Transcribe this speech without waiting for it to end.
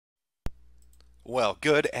Well,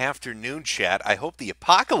 good afternoon, chat. I hope the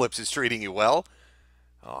apocalypse is treating you well.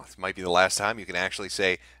 Oh, this might be the last time you can actually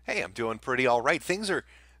say, "Hey, I'm doing pretty all right. Things are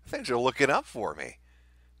looking up for me."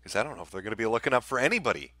 Because I don't know if they're going to be looking up for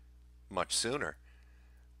anybody much sooner.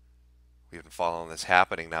 We've been following this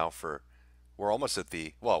happening now for we're almost at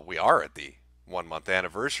the well, we are at the 1 month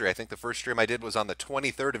anniversary. I think the first stream I did was on the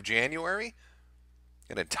 23rd of January.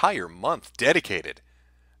 An entire month dedicated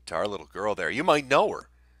to our little girl there. You might know her.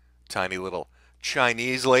 Tiny little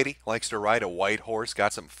Chinese lady, likes to ride a white horse,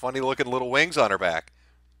 got some funny looking little wings on her back,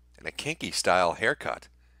 and a kinky style haircut.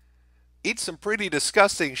 Eats some pretty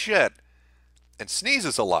disgusting shit, and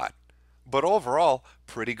sneezes a lot. But overall,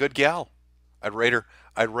 pretty good gal. I'd rate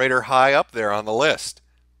her high up there on the list.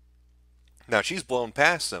 Now she's blown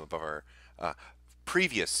past some of her uh,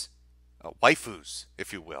 previous waifus,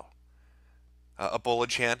 if you will.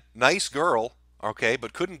 Ebola-chan, nice girl, okay,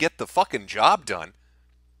 but couldn't get the fucking job done.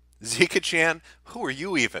 Zika-chan, who are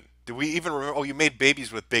you even? Do we even remember? Oh, you made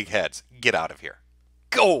babies with big heads. Get out of here.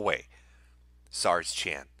 Go away.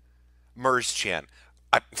 SARS-chan. MERS-chan.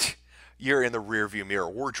 You're in the rearview mirror.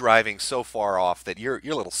 We're driving so far off that you're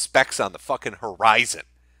little specks on the fucking horizon.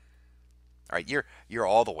 All right, you're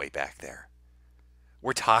all the way back there.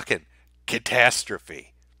 We're talking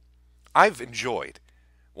catastrophe. I've enjoyed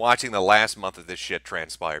watching the last month of this shit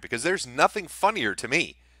transpire because there's nothing funnier to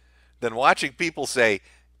me than watching people say,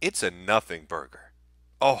 it's a nothing burger.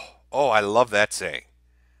 Oh, I love that saying.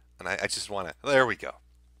 And I just want to, there we go.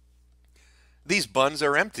 These buns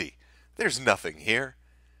are empty. There's nothing here.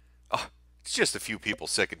 Oh, it's just a few people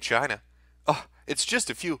sick in China. Oh, it's just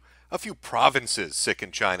a few provinces sick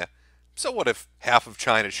in China. So what if half of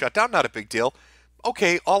China shut down? Not a big deal.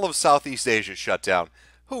 Okay, all of Southeast Asia shut down.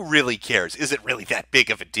 Who really cares? Is it really that big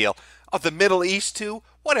of a deal? The Middle East too?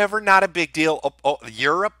 Whatever, not a big deal.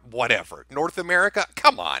 Europe? Whatever. North America?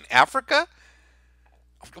 Come on. Africa?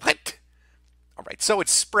 What? All right, so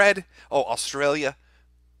it's spread. Oh, Australia?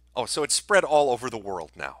 Oh, so it's spread all over the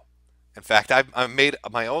world now. In fact, I've made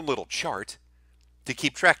my own little chart to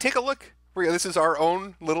keep track. Take a look. This is our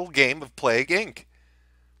own little game of Plague Inc.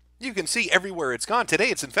 You can see everywhere it's gone. Today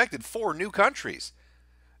it's infected 4 new countries.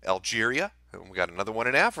 Algeria, and we got another one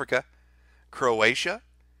in Africa, Croatia,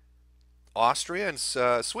 Austria, and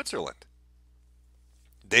Switzerland.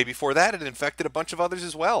 Day before that, it infected a bunch of others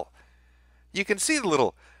as well. You can see the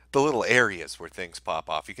little areas where things pop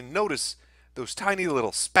off. You can notice those tiny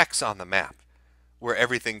little specks on the map where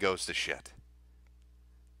everything goes to shit.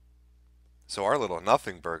 So our little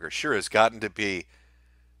nothing burger sure has gotten to be,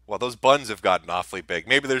 well, those buns have gotten awfully big.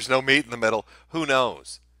 Maybe there's no meat in the middle. Who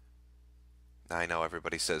knows? I know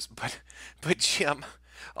everybody says, but Jim,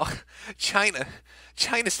 oh, China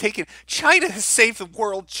has saved the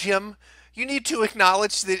world, Jim. You need to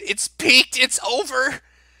acknowledge that it's peaked, it's over.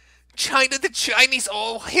 China, the Chinese,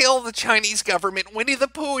 oh, hail the Chinese government. Winnie the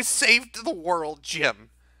Pooh has saved the world,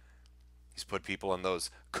 Jim. He's put people in those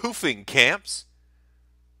koofing camps,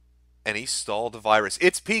 and he stalled the virus.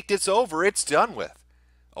 It's peaked, it's over, it's done with.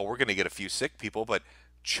 Oh, we're going to get a few sick people, but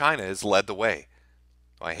China has led the way.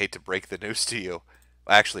 I hate to break the news to you.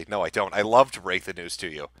 Actually, no, I don't. I love to break the news to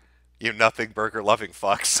you. You nothing burger loving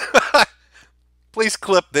fucks. Please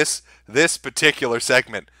clip this particular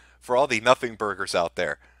segment for all the nothing burgers out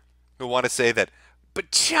there who want to say that,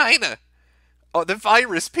 but China, oh, the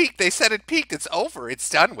virus peaked. They said it peaked. It's over. It's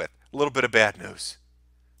done with. A little bit of bad news.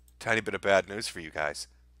 Tiny bit of bad news for you guys.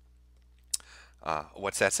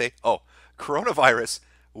 What's that say? Oh, coronavirus.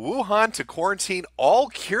 Wuhan to quarantine all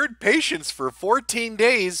cured patients for 14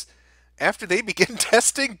 days after they begin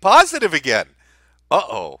testing positive again.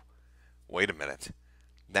 Uh-oh. Wait a minute.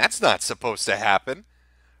 That's not supposed to happen.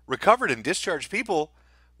 Recovered and discharged people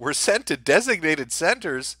were sent to designated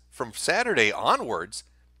centers from Saturday onwards.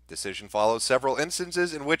 Decision follows several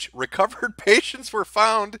instances in which recovered patients were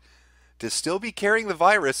found to still be carrying the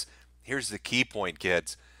virus. Here's the key point,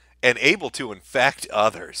 kids. And able to infect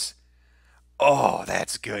others. Oh,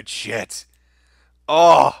 that's good shit.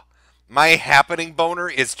 Oh, my happening boner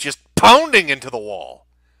is just pounding into the wall.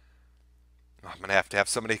 I'm going to have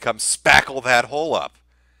somebody come spackle that hole up.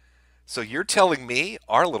 So you're telling me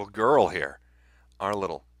our little girl here, our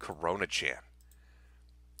little Corona-chan,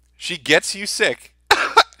 she gets you sick.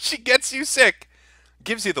 She gets you sick.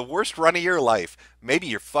 Gives you the worst run of your life. Maybe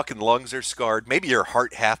your fucking lungs are scarred. Maybe your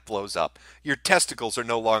heart half blows up. Your testicles are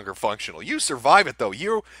no longer functional. You survive it, though.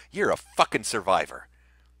 You're a fucking survivor.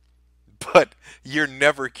 But you're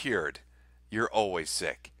never cured. You're always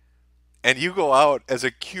sick. And you go out as a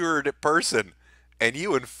cured person, and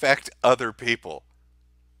you infect other people.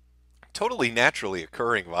 Totally naturally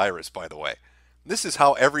occurring virus, by the way. This is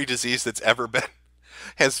how every disease that's ever been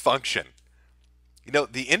has functioned. You know,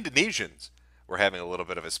 the Indonesians were having a little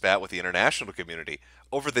bit of a spat with the international community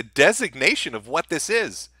over the designation of what this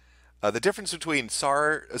is. The difference between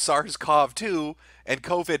SARS-CoV-2 and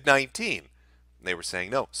COVID-19. They were saying,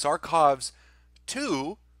 no,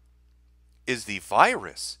 SARS-CoV-2 is the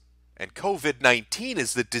virus, and COVID-19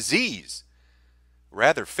 is the disease.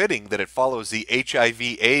 Rather fitting that it follows the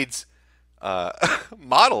HIV/AIDS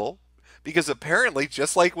model, because apparently,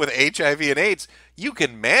 just like with HIV and AIDS, you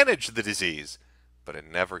can manage the disease, but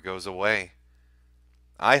it never goes away.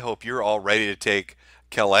 I hope you're all ready to take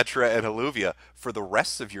Kaletra and Haluvia for the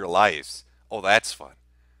rest of your lives. Oh, that's fun.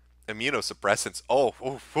 Immunosuppressants. Oh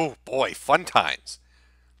boy, fun times.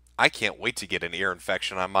 I can't wait to get an ear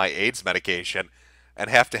infection on my AIDS medication and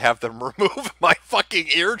have to have them remove my fucking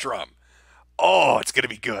eardrum. Oh, it's gonna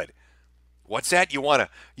be good. What's that? You wanna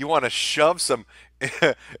shove some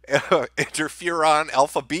interferon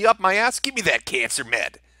alpha B up my ass? Give me that cancer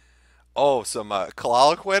med. Oh, some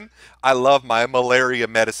chloroquine. I love my malaria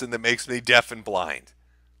medicine that makes me deaf and blind.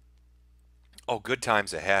 Oh, good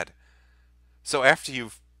times ahead. So after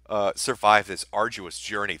you've survived this arduous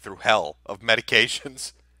journey through hell of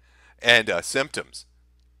medications and symptoms,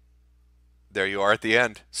 there you are at the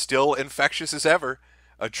end, still infectious as ever,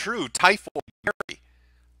 a true typhoid Mary,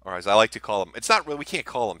 or as I like to call them, it's not really, we can't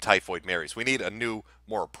call them typhoid Marys. We need a new,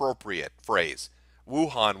 more appropriate phrase,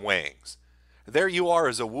 Wuhan Wangs. There you are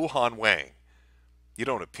as a Wuhan Wang. You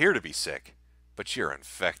don't appear to be sick, but you're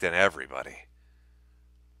infecting everybody.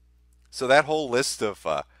 So that whole list of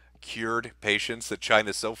cured patients that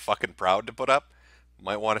China's so fucking proud to put up,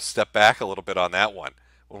 might want to step back a little bit on that one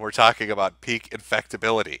when we're talking about peak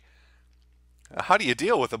infectability. How do you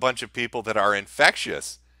deal with a bunch of people that are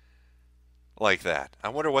infectious like that? I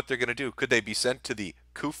wonder what they're going to do. Could they be sent to the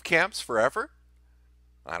coof camps forever?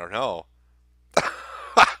 I don't know.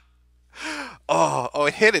 Oh,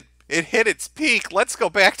 it hit it. It hit its peak. Let's go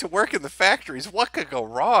back to work in the factories. What could go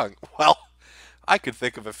wrong? Well, I could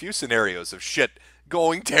think of a few scenarios of shit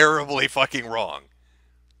going terribly fucking wrong.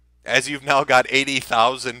 As you've now got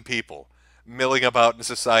 80,000 people milling about in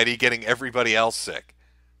society getting everybody else sick.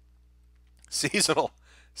 Seasonal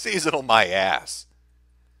my ass.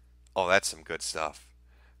 Oh, that's some good stuff.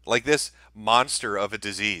 Like this monster of a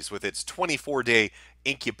disease with its 24-day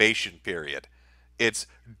incubation period. It's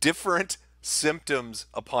different symptoms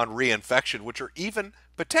upon reinfection, which are even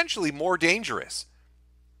potentially more dangerous.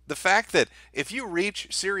 The fact that if you reach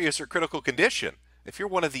serious or critical condition, if you're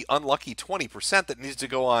one of the unlucky 20% that needs to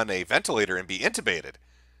go on a ventilator and be intubated,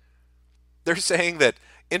 they're saying that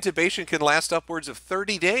intubation can last upwards of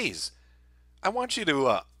 30 days. I want you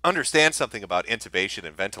to understand something about intubation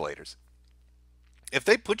and ventilators. If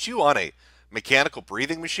they put you on a mechanical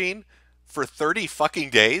breathing machine for 30 fucking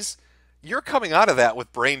days, you're coming out of that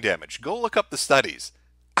with brain damage. Go look up the studies.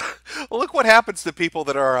 Look what happens to people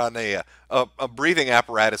that are on a breathing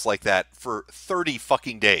apparatus like that for 30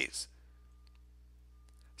 fucking days.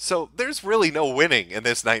 So there's really no winning in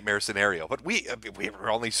this nightmare scenario. But we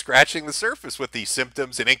were only scratching the surface with these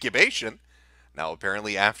symptoms and incubation. Now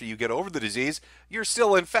apparently after you get over the disease, you're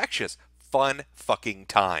still infectious. Fun fucking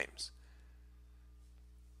times.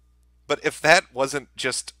 But if that wasn't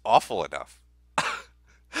just awful enough,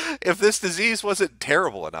 if this disease wasn't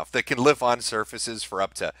terrible enough that can live on surfaces for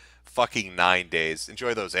up to fucking 9 days,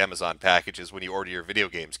 enjoy those Amazon packages when you order your video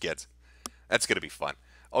games, kids. That's going to be fun.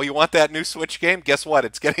 Oh, you want that new Switch game? Guess what?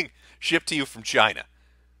 It's getting shipped to you from China.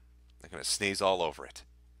 They're going to sneeze all over it.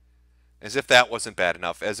 As if that wasn't bad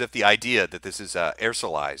enough. As if the idea that this is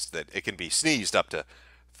aerosolized, that it can be sneezed up to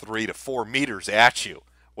 3 to 4 meters at you,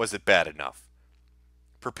 wasn't bad enough.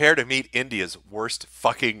 Prepare to meet India's worst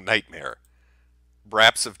fucking nightmare.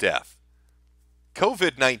 Braps of death.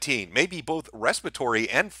 COVID-19 may be both respiratory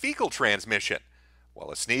and fecal transmission,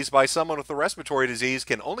 while a sneeze by someone with a respiratory disease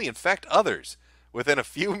can only infect others within a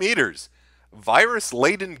few meters.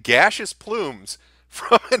 Virus-laden gaseous plumes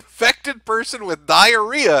from an infected person with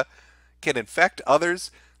diarrhea can infect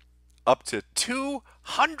others up to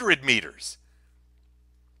 200 meters.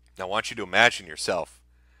 Now I want you to imagine yourself.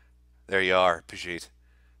 There you are, Pajit,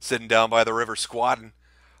 sitting down by the river squatting,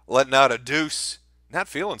 letting out a deuce. Not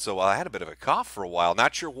feeling so well. I had a bit of a cough for a while.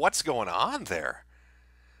 Not sure what's going on there.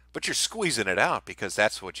 But you're squeezing it out because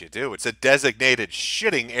that's what you do. It's a designated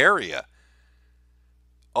shitting area.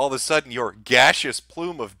 All of a sudden, your gaseous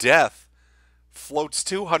plume of death floats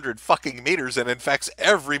 200 fucking meters and infects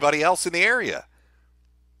everybody else in the area.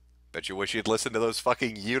 Bet you wish you'd listened to those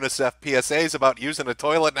fucking UNICEF PSAs about using a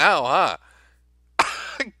toilet now, huh?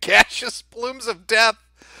 Gaseous plumes of death.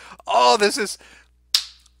 Oh,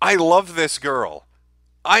 I love this girl.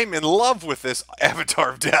 I'm in love with this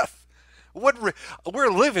avatar of death.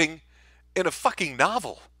 We're living in a fucking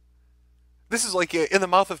novel. This is like in the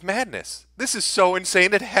mouth of madness. This is so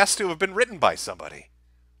insane it has to have been written by somebody.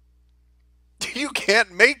 You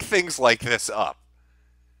can't make things like this up.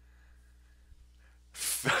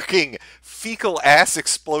 Fucking fecal ass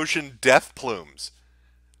explosion death plumes.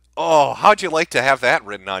 Oh, how'd you like to have that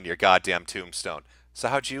written on your goddamn tombstone? So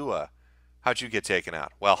how'd you get taken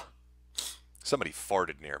out? Well, somebody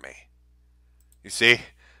farted near me. You see,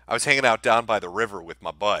 I was hanging out down by the river with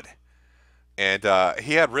my bud. And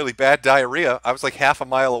he had really bad diarrhea. I was like half a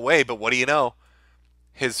mile away, but what do you know?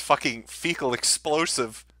 His fucking fecal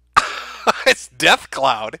explosive, his death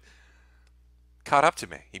cloud, caught up to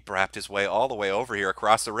me. He brapped his way all the way over here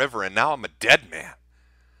across the river, and now I'm a dead man.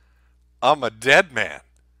 I'm a dead man.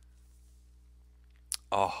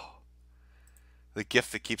 Oh, the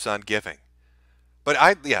gift that keeps on giving. But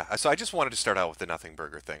so I just wanted to start out with the nothing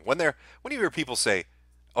burger thing. When you hear people say,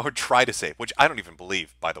 or try to say, which I don't even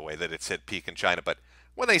believe, by the way, that it's hit peak in China, but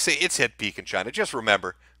when they say it's hit peak in China, just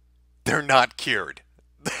remember, they're not cured.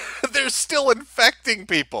 They're still infecting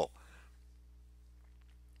people.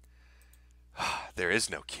 There is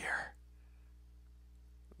no cure.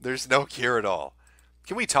 There's no cure at all.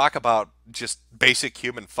 Can we talk about just basic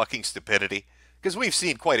human fucking stupidity? Because we've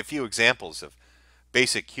seen quite a few examples of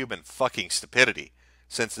basic human fucking stupidity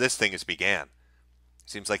since this thing has began.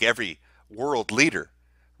 Seems like every world leader,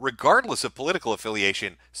 regardless of political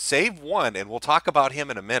affiliation, save one, and we'll talk about him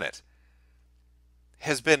in a minute,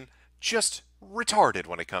 has been just retarded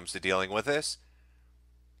when it comes to dealing with this.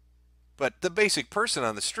 But the basic person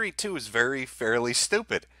on the street, too, is fairly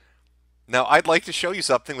stupid. Now, I'd like to show you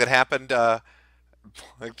something that happened,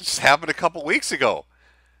 just happened a couple weeks ago.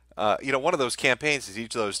 One of those campaigns to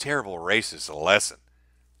teach those terrible racists a lesson.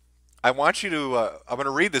 I want you to, I'm going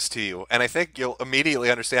to read this to you, and I think you'll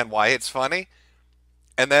immediately understand why it's funny.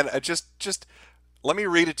 And then just let me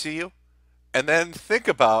read it to you, and then think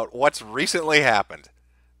about what's recently happened,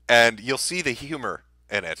 and you'll see the humor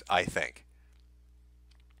in it, I think.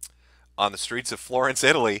 On the streets of Florence,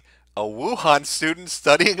 Italy, a Wuhan student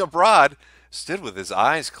studying abroad stood with his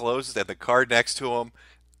eyes closed and the card next to him,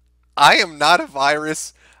 "I am not a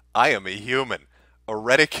virus, I am a human.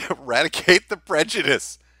 Eradicate the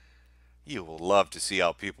prejudice." You will love to see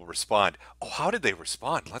how people respond. Oh, how did they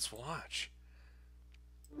respond? Let's watch.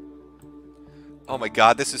 Oh my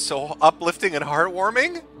god, this is so uplifting and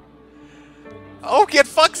heartwarming. Oh, get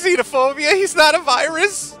fucked, xenophobia. He's not a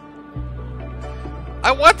virus.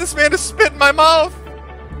 I want this man to spit in my mouth.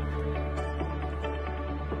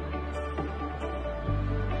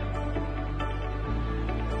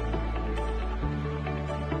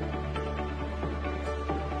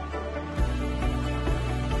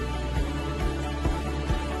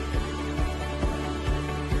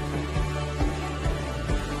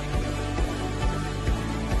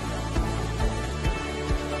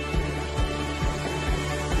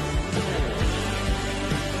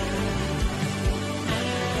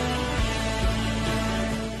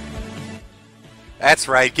 That's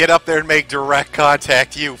right, get up there and make direct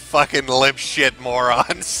contact, you fucking limp shit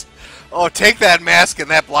morons. Oh, take that mask and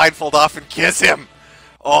that blindfold off and kiss him.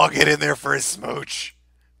 Oh, get in there for a smooch.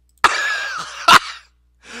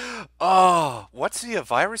 Oh, what's the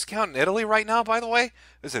virus count in Italy right now, by the way?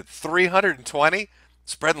 Is it 320?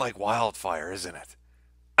 Spreading like wildfire, isn't it?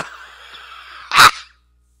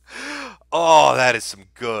 Oh, that is some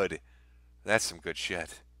good. That's some good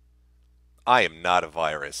shit. I am not a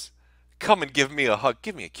virus. Come and give me a hug.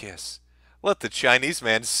 Give me a kiss. Let the Chinese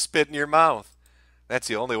man spit in your mouth. That's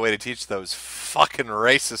the only way to teach those fucking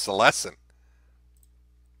racists a lesson.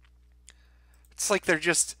 It's like they're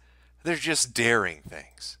just daring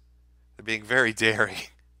things. They're being very daring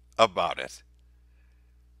about it.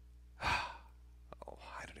 Oh,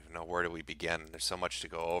 I don't even know where do we begin. There's so much to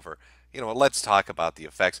go over. Let's talk about the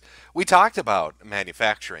effects. We talked about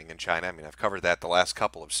manufacturing in China. I mean, I've covered that the last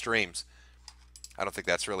couple of streams. I don't think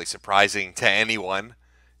that's really surprising to anyone,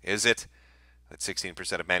 is it? That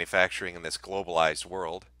 16% of manufacturing in this globalized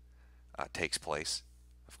world takes place,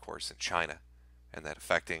 of course, in China. And that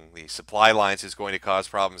affecting the supply lines is going to cause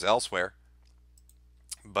problems elsewhere.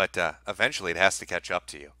 But eventually it has to catch up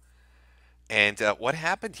to you. And what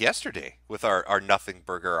happened yesterday with our nothing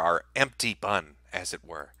burger, our empty bun, as it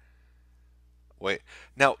were? Wait,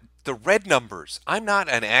 now, the red numbers, I'm not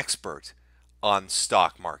an expert on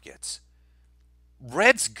stock markets.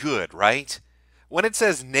 Red's good, right? When it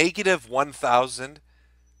says negative 1,000,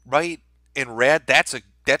 right, in red,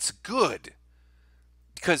 that's good.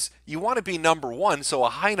 Because you want to be number one, so a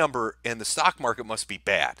high number in the stock market must be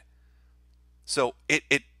bad. So it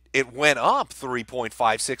went up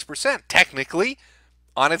 3.56%, technically,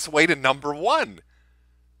 on its way to number one.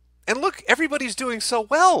 And look, everybody's doing so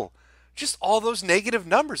well. Just all those negative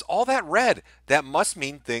numbers, all that red. That must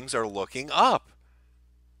mean things are looking up.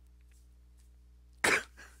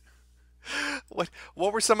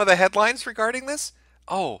 What were some of the headlines regarding this?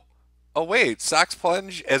 Oh, oh wait, stocks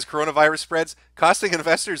plunge as coronavirus spreads, costing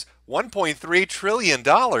investors $1.3 trillion.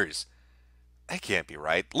 That can't be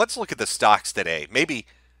right. Let's look at the stocks today. Maybe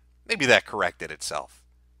that corrected itself.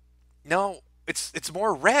 No, it's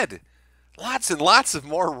more red. Lots and lots of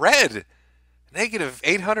more red. Negative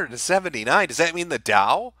 879. Does that mean the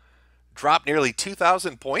Dow dropped nearly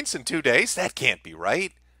 2,000 points in 2 days? That can't be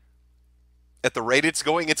right. At the rate it's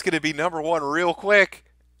going to be number one real quick.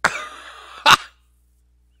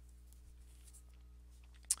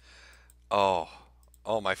 Oh,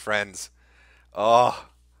 my friends. Oh,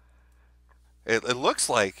 it looks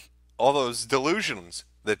like all those delusions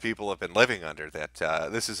that people have been living under, that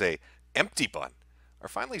this is a empty bun, are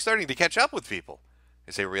finally starting to catch up with people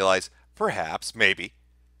as they realize perhaps, maybe,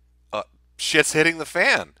 shit's hitting the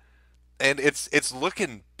fan, and it's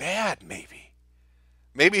looking bad.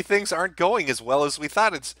 Maybe things aren't going as well as we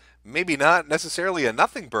thought. It's maybe not necessarily a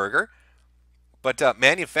nothing burger, but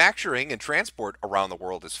manufacturing and transport around the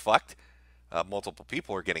world is fucked. Multiple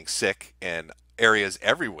people are getting sick in areas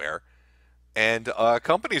everywhere, and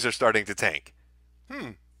companies are starting to tank.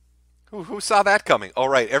 Who saw that coming? Oh,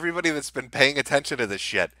 right, everybody that's been paying attention to this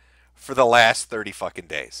shit for the last 30 fucking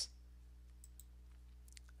days.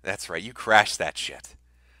 That's right, you crashed that shit.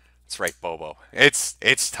 That's right, Bobo. It's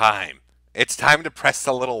time. It's time to press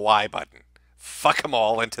the little Y button. Fuck them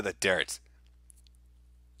all into the dirt.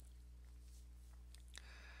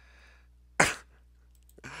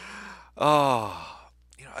 Oh,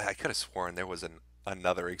 I could have sworn there was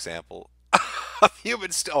another example of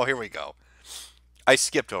humans. Oh, here we go. I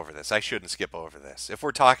skipped over this. I shouldn't skip over this. If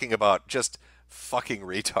we're talking about just fucking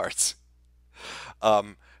retards.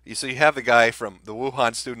 So you have the guy from the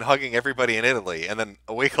Wuhan student hugging everybody in Italy, and then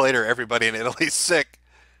a week later everybody in Italy's sick.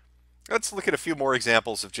 Let's look at a few more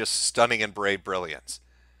examples of just stunning and brave brilliance.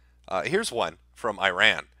 Here's one from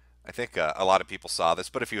Iran. I think a lot of people saw this,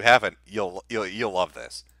 but if you haven't, you'll love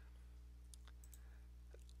this.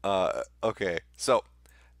 Okay, so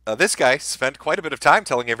this guy spent quite a bit of time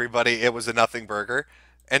telling everybody it was a nothing burger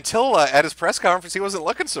until at his press conference he wasn't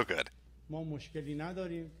looking so good. ما مشکلی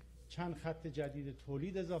نداریم چند خط جدید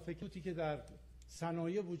تولید اضافه که در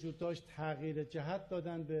صنایع وجود داشت تغییر جهت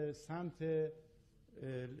دادن به سمت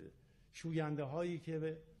شوینده هایی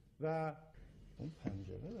که و اون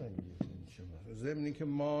پنجره ضمن که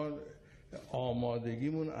ما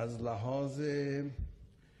آمادگیمون از لحاظ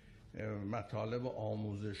مطالب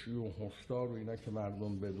آموزشی و هشدار و اینا که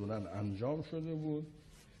مردم بدونن انجام شده بود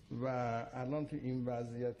و الان تو این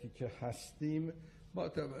وضعیتی که هستیم با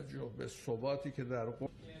توجه به ثباتی که در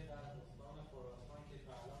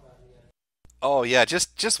Oh yeah,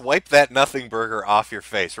 just wipe that nothing burger off your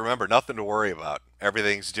face. Remember, nothing to worry about.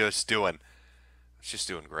 Everything's just doing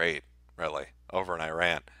great, really, over in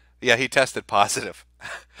Iran. Yeah, he tested positive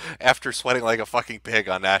after sweating like a fucking pig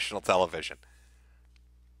on national television.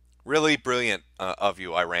 Really brilliant of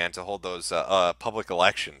you, Iran, to hold those public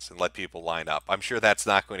elections and let people line up. I'm sure that's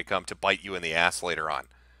not going to come to bite you in the ass later on,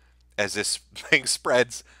 as this thing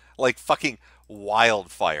spreads like fucking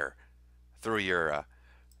wildfire through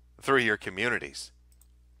your communities.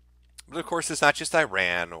 But of course, it's not just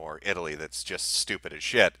Iran or Italy that's just stupid as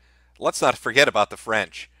shit. Let's not forget about the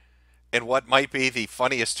French and what might be the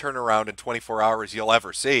funniest turnaround in 24 hours you'll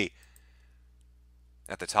ever see.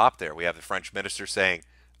 At the top there, we have the French minister saying,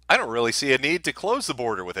 I don't really see a need to close the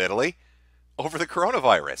border with Italy over the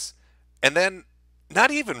coronavirus. And then,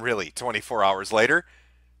 not even really 24 hours later,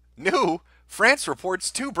 France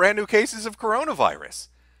reports 2 brand new cases of coronavirus.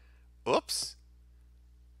 Oops.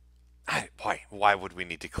 Why would we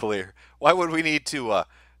need to clear? Why would we need to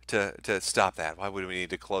stop that? Why would we need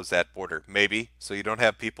to close that border? Maybe so you don't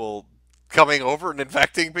have people coming over and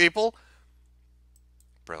infecting people?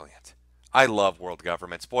 Brilliant. I love world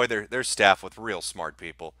governments. Boy, they're staffed with real smart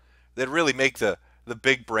people that really make the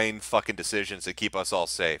big brain fucking decisions that keep us all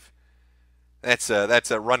safe. That's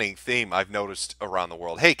a running theme I've noticed around the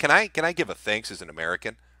world. Hey, can I give a thanks as an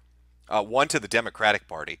American? One to the Democratic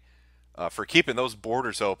Party for keeping those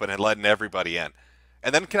borders open and letting everybody in.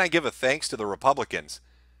 And then can I give a thanks to the Republicans,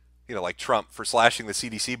 like Trump, for slashing the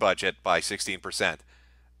CDC budget by 16%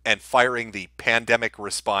 and firing the pandemic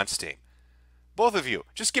response team. Both of you,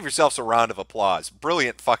 just give yourselves a round of applause.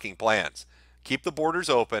 Brilliant fucking plans. Keep the borders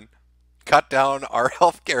open, cut down our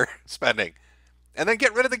healthcare spending, and then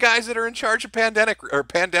get rid of the guys that are in charge of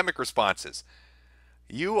pandemic responses.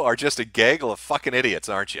 You are just a gaggle of fucking idiots,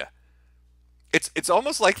 aren't you? It's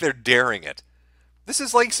almost like they're daring it. This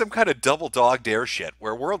is like some kind of double dog dare shit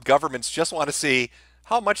where world governments just want to see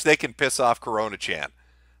how much they can piss off Corona Chan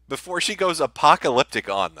before she goes apocalyptic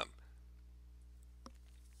on them.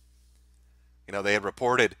 You know, they had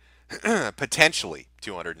reported potentially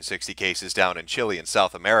 260 cases down in Chile and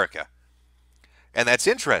South America. And that's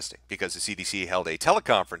interesting because the CDC held a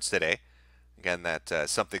teleconference today. Again, that's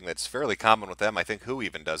something that's fairly common with them. I think WHO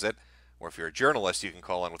even does it. Or if you're a journalist, you can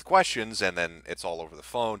call in with questions and then it's all over the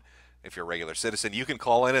phone. If you're a regular citizen, you can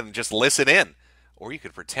call in and just listen in. Or you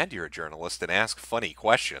could pretend you're a journalist and ask funny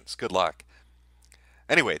questions. Good luck.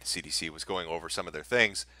 Anyway, the CDC was going over some of their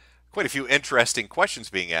things. Quite a few interesting questions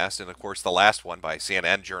being asked. And of course, the last one by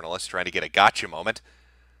CNN journalists trying to get a gotcha moment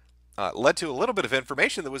led to a little bit of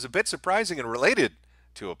information that was a bit surprising and related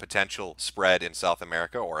to a potential spread in South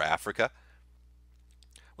America or Africa.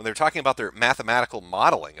 When they're talking about their mathematical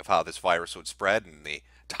modeling of how this virus would spread and the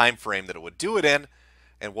time frame that it would do it in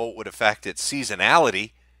and what would affect its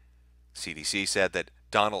seasonality, CDC said that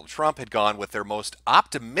Donald Trump had gone with their most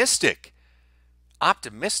optimistic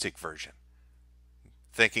version,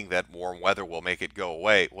 thinking that warm weather will make it go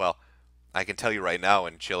away. Well, I can tell you right now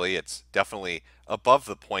in Chile, it's definitely above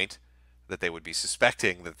the point that they would be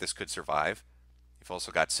suspecting that this could survive. You've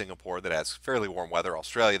also got Singapore that has fairly warm weather,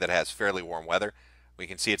 Australia that has fairly warm weather. We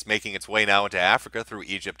can see it's making its way now into Africa through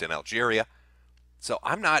Egypt and Algeria. So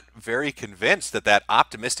I'm not very convinced that that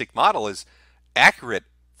optimistic model is accurate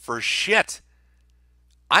for shit.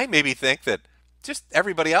 I maybe think that just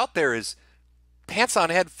everybody out there is pants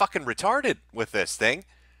on head fucking retarded with this thing.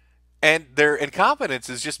 And their incompetence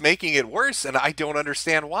is just making it worse, and I don't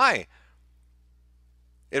understand why.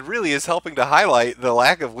 It really is helping to highlight the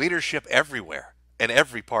lack of leadership everywhere, in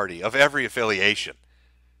every party, of every affiliation,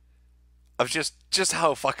 of just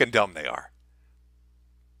how fucking dumb they are.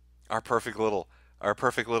 Our perfect little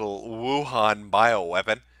Wuhan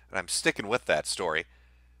bioweapon, and I'm sticking with that story.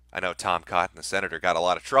 I know Tom Cotton, the senator, got a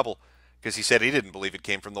lot of trouble because he said he didn't believe it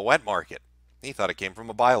came from the wet market. He thought it came from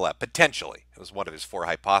a biolab, potentially. It was one of his 4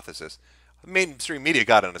 hypotheses. The mainstream media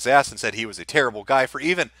got on his ass and said he was a terrible guy for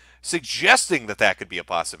even suggesting that that could be a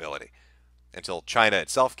possibility. Until China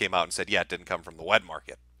itself came out and said, yeah, it didn't come from the wet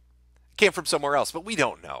market. It came from somewhere else, but we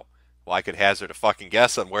don't know. Well, I could hazard a fucking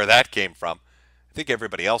guess on where that came from. I think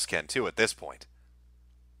everybody else can too at this point.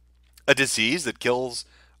 A disease that kills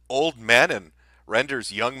old men and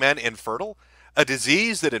renders young men infertile? A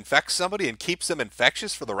disease that infects somebody and keeps them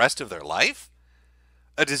infectious for the rest of their life?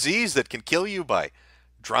 A disease that can kill you by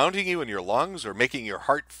drowning you in your lungs or making your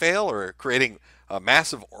heart fail or creating a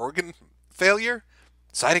massive organ failure?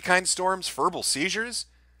 Cytokine storms, febrile seizures?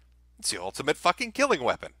 It's the ultimate fucking killing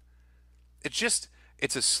weapon.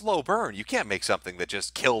 It's a slow burn. You can't make something that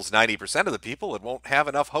just kills 90% of the people. It won't have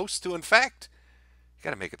enough hosts to infect. You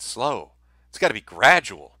got to make it slow. It's got to be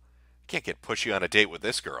gradual. You can't get pushy on a date with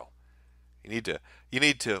this girl. You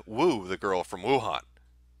need to woo the girl from Wuhan.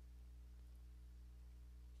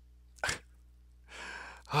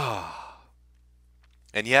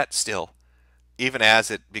 And yet, still, even as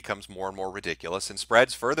it becomes more and more ridiculous and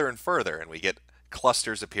spreads further and further, and we get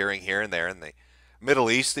clusters appearing here and there in the Middle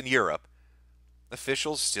East and Europe,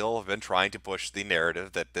 officials still have been trying to push the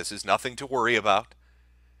narrative that this is nothing to worry about,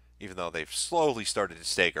 even though they've slowly started to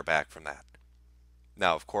stagger back from that.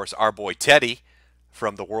 Now, of course, our boy Teddy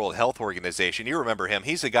from the World Health Organization, you remember him.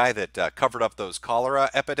 He's the guy that covered up those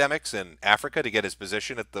cholera epidemics in Africa to get his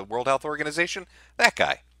position at the World Health Organization. That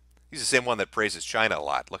guy. He's the same one that praises China a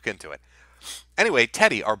lot. Look into it. Anyway,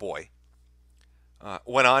 Teddy, our boy,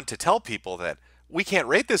 went on to tell people that we can't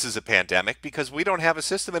rate this as a pandemic because we don't have a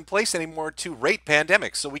system in place anymore to rate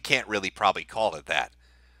pandemics, so we can't really probably call it that.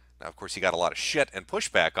 Now, of course, he got a lot of shit and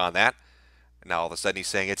pushback on that. And now all of a sudden he's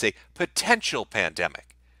saying it's a potential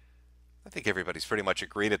pandemic. I think everybody's pretty much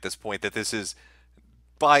agreed at this point that this is,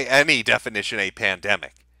 by any definition, a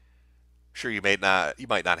pandemic. Sure, you might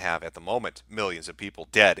not have at the moment millions of people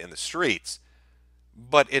dead in the streets,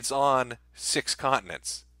 but it's on 6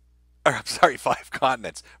 continents. Or, I'm sorry, 5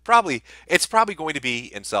 continents. It's probably going to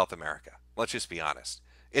be in South America. Let's just be honest.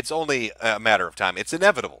 It's only a matter of time. It's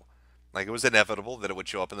inevitable. Like it was inevitable that it would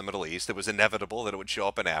show up in the Middle East. It was inevitable that it would show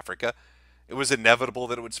up in Africa. It was inevitable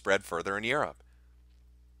that it would spread further in Europe.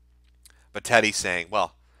 But Teddy's saying,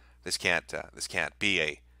 well, this can't be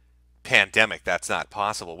a pandemic. That's not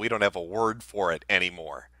possible. We don't have a word for it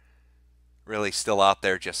anymore. Really still out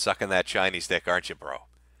there just sucking that Chinese dick, aren't you, bro?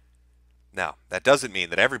 Now, that doesn't mean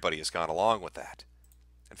that everybody has gone along with that.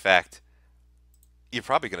 In fact, you're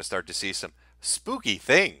probably going to start to see some spooky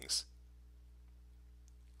things.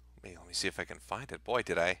 Let me see if I can find it. Boy,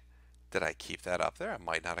 did I keep that up there? I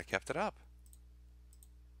might not have kept it up.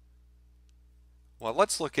 Well,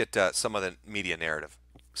 let's look at some of the media narrative.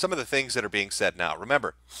 Some of the things that are being said now.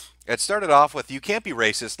 Remember, it started off with, you can't be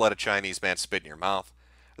racist, let a Chinese man spit in your mouth.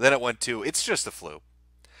 Then it went to, it's just the flu.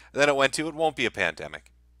 Then it went to, it won't be a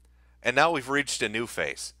pandemic. And now we've reached a new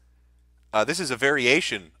phase. This is a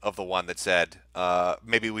variation of the one that said,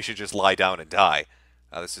 maybe we should just lie down and die.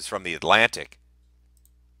 This is from The Atlantic.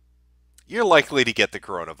 You're likely to get the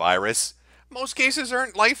coronavirus. Most cases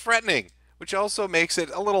aren't life-threatening, which also makes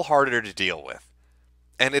it a little harder to deal with.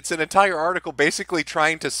 And it's an entire article basically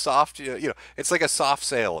trying to it's like a soft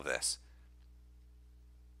sale of this.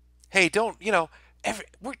 Hey, don't,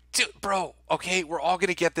 bro, okay, we're all going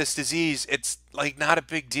to get this disease. It's like not a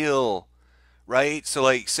big deal, right? So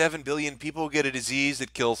like 7 billion people get a disease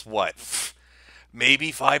that kills what?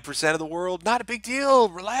 Maybe 5% of the world? Not a big deal.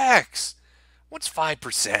 Relax. What's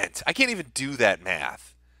 5%? I can't even do that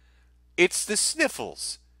math. It's the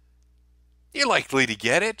sniffles. You're likely to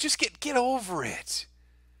get it. Just get over it.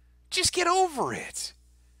 Just get over it.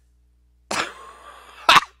 What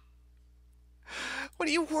are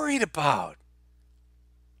you worried about?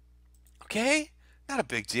 Okay? Not a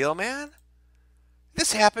big deal, man.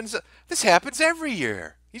 This happens every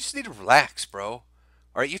year. You just need to relax, bro. All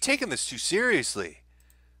right, you're taking this too seriously.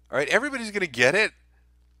 All right, everybody's going to get it.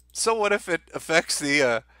 So what if it affects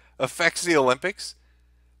the Olympics?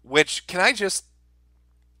 Which, can I just,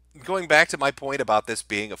 going back to my point about this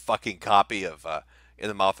being a fucking copy of In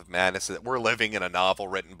the Mouth of Madness, that we're living in a novel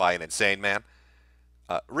written by an insane man.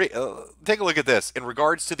 Take a look at this. In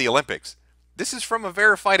regards to the Olympics, this is from a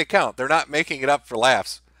verified account. They're not making it up for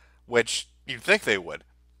laughs, which you'd think they would.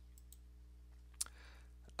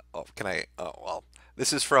 Oh, well,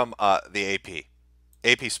 this is from the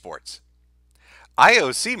AP Sports.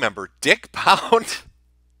 IOC member Dick Pound.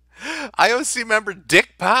 IOC member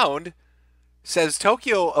Dick Pound says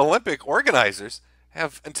Tokyo Olympic organizers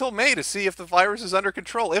have until May to see if the virus is under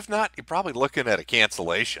control. If not, you're probably looking at a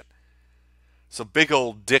cancellation. So big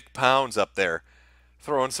old Dick Pound's up there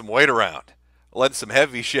throwing some weight around, letting some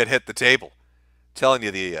heavy shit hit the table. Telling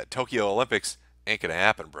you the Tokyo Olympics ain't going to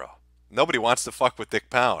happen, bro. Nobody wants to fuck with Dick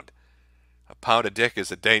Pound. A pound of dick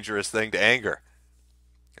is a dangerous thing to anger.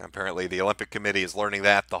 Apparently the Olympic Committee is learning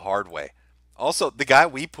that the hard way. Also, the guy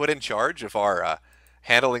we put in charge of our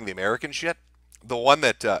handling the American shit, the one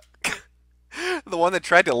that the one that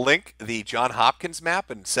tried to link the John Hopkins map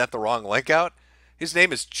and sent the wrong link out, his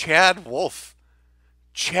name is Chad Wolf.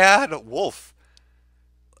 Chad Wolf.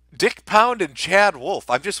 Dick Pound and Chad Wolf.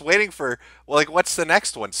 I'm just waiting for, well, like, what's the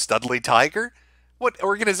next one? Studley Tiger? What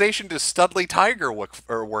organization does Studley Tiger work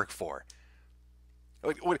for?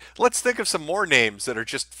 Let's think of some more names that are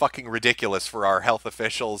just fucking ridiculous for our health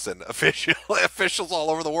officials and officials all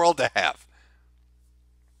over the world to have.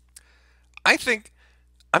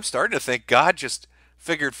 I'm starting to think God just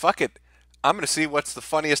figured, fuck it, I'm going to see what's the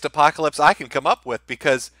funniest apocalypse I can come up with,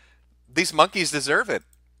 because these monkeys deserve it.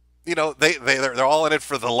 You know, they're all in it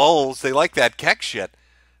for the lulz. They like that Keck shit.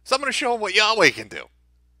 So I'm going to show them what Yahweh can do.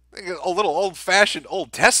 A little old-fashioned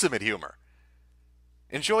Old Testament humor.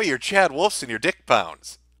 Enjoy your Chad Wolfs and your Dick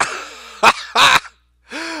Pounds.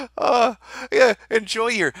 Yeah,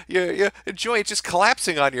 enjoy enjoy it just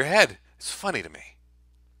collapsing on your head. It's funny to me.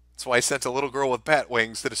 That's why I sent a little girl with bat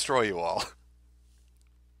wings to destroy you all.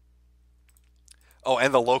 Oh,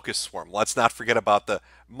 and the locust swarm. Let's not forget about the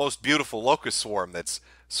most beautiful locust swarm that's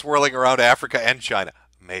swirling around Africa and China.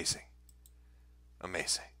 Amazing.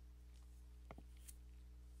 Amazing.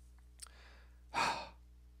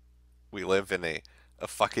 We live in a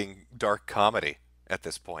fucking dark comedy at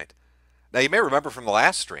this point. Now, you may remember from the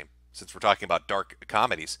last stream, since we're talking about dark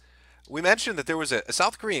comedies, we mentioned that there was a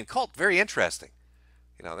South Korean cult. Very interesting.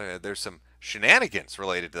 You know, there's some shenanigans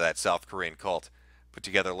related to that South Korean cult. Put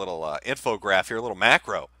together a little infograph here, a little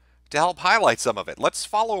macro, to help highlight some of it. Let's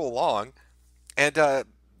follow along and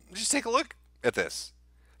just take a look at this.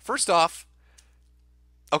 First off,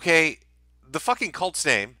 okay, the fucking cult's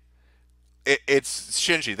name, it's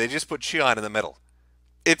Shinji. They just put Cheon in the middle.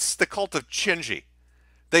 It's the cult of Shinji.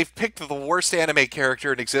 They've picked the worst anime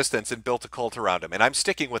character in existence and built a cult around him. And I'm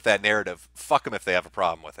sticking with that narrative. Fuck them if they have a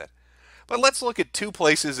problem with it. But let's look at two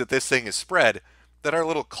places that this thing is spread that our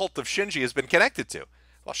little cult of Shinji has been connected to.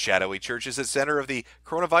 Well, Shadowy Church is the center of the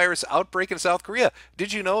coronavirus outbreak in South Korea.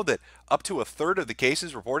 Did you know that up to a third of the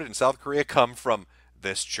cases reported in South Korea come from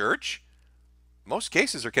this church? Most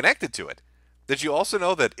cases are connected to it. Did you also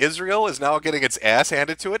know that Israel is now getting its ass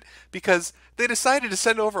handed to it because they decided to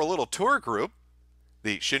send over a little tour group?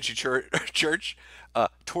 The Shinji Church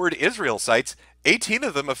toured Israel sites, 18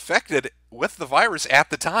 of them affected with the virus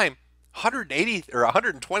at the time, 180 or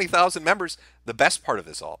 120,000 members. The best part of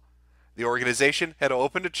this all, the organization had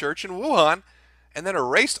opened a church in Wuhan and then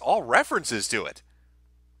erased all references to it.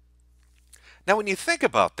 Now, when you think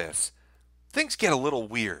about this, things get a little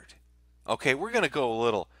weird. Okay, we're going to go a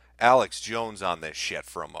little Alex Jones on this shit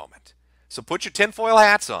for a moment. So put your tinfoil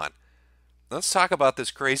hats on. Let's talk about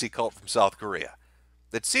this crazy cult from South Korea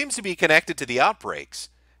that seems to be connected to the outbreaks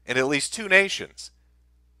in at least 2 nations.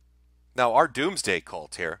 Now, our doomsday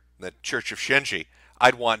cult here, the Church of Shinji,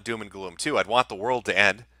 I'd want doom and gloom too. I'd want the world to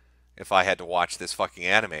end if I had to watch this fucking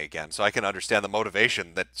anime again. So I can understand the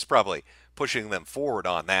motivation that's probably pushing them forward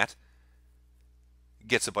on that.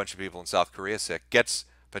 Gets a bunch of people in South Korea sick. Gets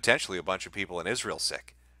potentially a bunch of people in Israel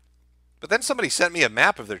sick. But then somebody sent me a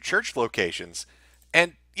map of their church locations.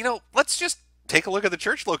 And, let's just take a look at the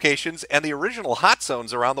church locations and the original hot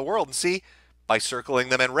zones around the world and see, by circling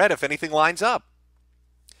them in red, if anything lines up.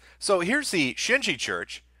 So here's the Shinji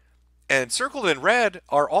Church. And circled in red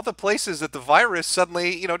are all the places that the virus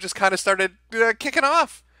suddenly, just kind of started kicking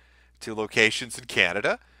off. 2 locations in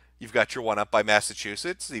Canada. You've got your one up by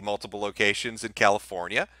Massachusetts, the multiple locations in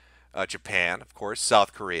California, Japan, of course,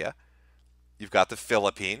 South Korea. You've got the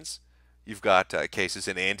Philippines. You've got cases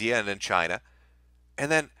in India and in China.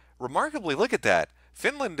 And then, remarkably, look at that.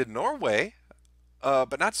 Finland and Norway,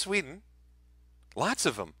 but not Sweden. Lots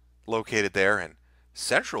of them located there in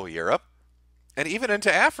Central Europe. And even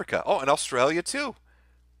into Africa. Oh, and Australia too.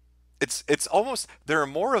 It's almost, there are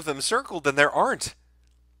more of them circled than there aren't.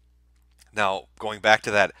 Now, going back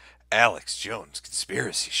to that Alex Jones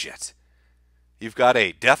conspiracy shit. You've got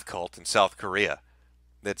a death cult in South Korea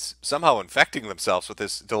that's somehow infecting themselves with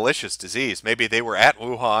this delicious disease. Maybe they were at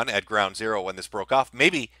Wuhan at ground zero when this broke off.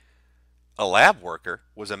 Maybe a lab worker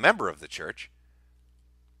was a member of the church.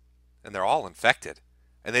 And they're all infected.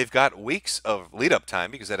 And they've got weeks of lead-up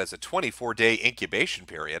time because that has a 24-day incubation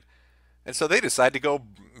period. And so they decide to go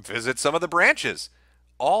visit some of the branches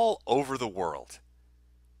all over the world.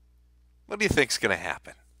 What do you think's going to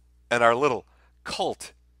happen? And our little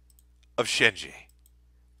cult of Shinji.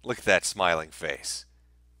 Look at that smiling face.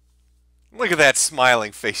 Look at that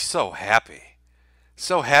smiling face. So happy.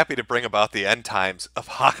 So happy to bring about the end times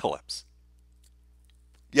apocalypse.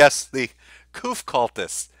 Yes, the Koof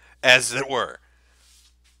cultists, as it were.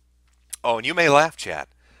 Oh, and you may laugh, chat,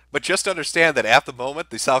 but just understand that at the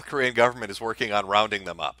moment, the South Korean government is working on rounding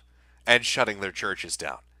them up and shutting their churches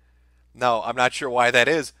down. Now, I'm not sure why that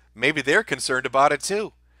is. Maybe they're concerned about it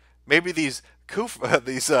too. Maybe these Koof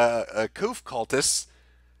cultists,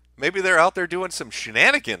 maybe they're out there doing some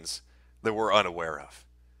shenanigans that we're unaware of.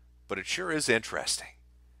 But it sure is interesting.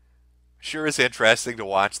 Sure is interesting to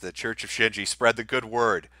watch the Church of Shinji spread the good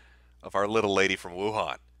word of our little lady from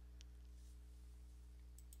Wuhan.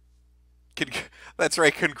 That's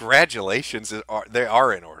right, congratulations, they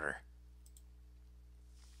are in order.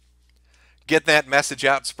 Get that message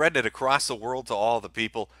out, spread it across the world to all the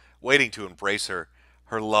people waiting to embrace her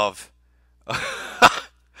love,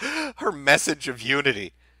 her message of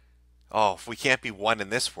unity. Oh, if we can't be one in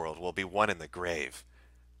this world, we'll be one in the grave.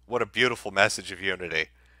 What a beautiful message of unity.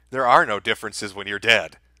 There are no differences when you're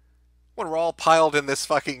dead. When we're all piled in this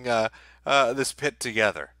fucking, this pit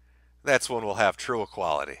together, that's when we'll have true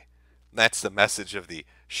equality. That's the message of the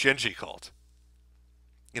Shinji cult.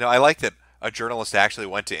 I like that a journalist actually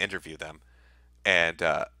went to interview them, and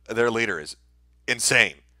their leader is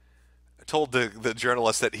insane. Told the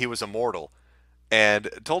journalist that he was immortal, and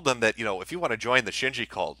told them that, if you want to join the Shinji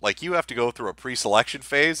cult, you have to go through a pre-selection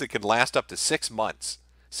phase that can last up to 6 months.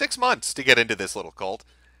 6 months to get into this little cult.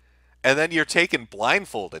 And then you're taken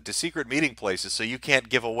blindfolded to secret meeting places so you can't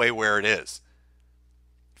give away where it is.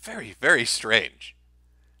 Very, very strange.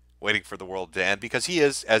 Waiting for the world to end, because he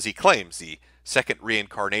is, as he claims, the second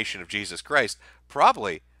reincarnation of Jesus Christ,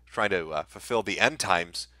 probably trying to fulfill the end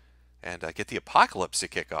times and get the apocalypse to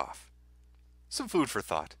kick off. Some food for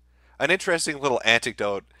thought. An interesting little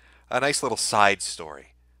anecdote, a nice little side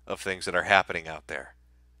story of things that are happening out there.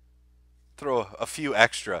 Throw a few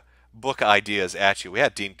extra book ideas at you. We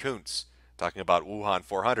had Dean Koontz talking about Wuhan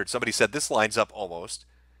 400. Somebody said this lines up almost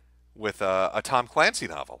with a Tom Clancy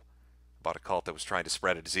novel about a cult that was trying to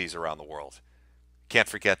spread a disease around the world. Can't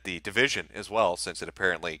forget the Division as well, since it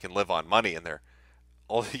apparently can live on money, and they're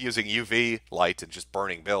all using UV light and just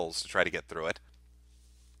burning bills to try to get through it.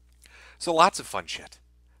 So lots of fun shit.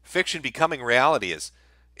 Fiction becoming reality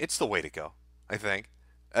it's the way to go, I think.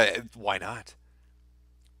 Why not?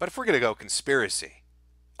 But if we're going to go conspiracy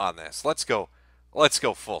on this, let's go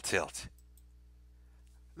full tilt.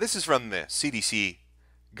 This is from the CDC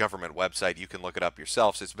government website. You can look it up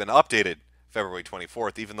yourselves. It's been updated February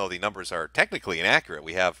 24th, even though the numbers are technically inaccurate.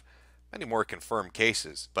 We have many more confirmed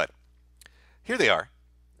cases, but here they are,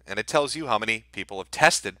 and it tells you how many people have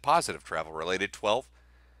tested positive travel-related. 12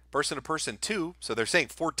 Person to person, 2. So they're saying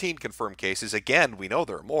 14 confirmed cases. Again, we know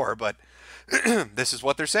there are more, but this is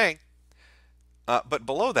what they're saying. But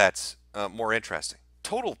below that's more interesting.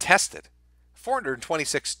 Total tested.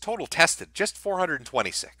 426 total tested. Just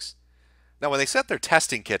 426. Now, when they sent their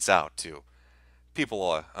testing kits out to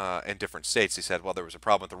people in different states, they said, well, there was a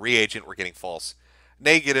problem with the reagent. We're getting false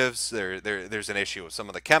negatives. There's an issue with some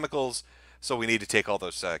of the chemicals. So we need to take all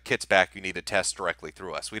those kits back. You need to test directly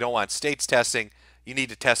through us. We don't want states testing. You need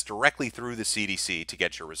to test directly through the CDC to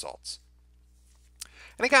get your results.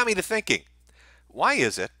 And it got me to thinking, why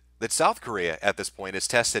is it that South Korea at this point has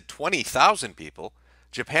tested 20,000 people,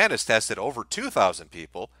 Japan has tested over 2,000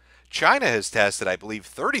 people, China has tested, I believe,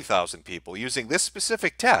 30,000 people using this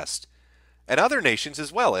specific test, and other nations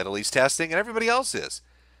as well. Italy's testing and everybody else is.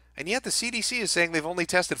 And yet the CDC is saying they've only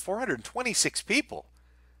tested 426 people.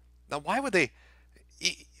 Now, why would they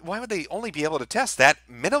only be able to test that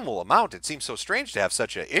minimal amount? It seems so strange to have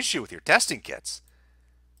such an issue with your testing kits.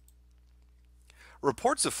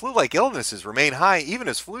 Reports of flu-like illnesses remain high even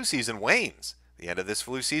as flu season wanes. The end of this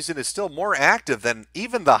flu season is still more active than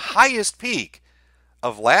even the highest peak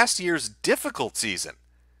of last year's difficult season.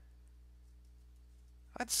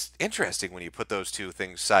 That's interesting when you put those two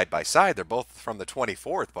things side by side. They're both from the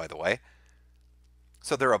 24th, by the way.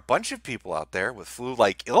 So there are a bunch of people out there with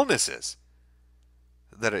flu-like illnesses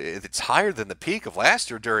that it's higher than the peak of last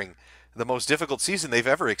year during the most difficult season they've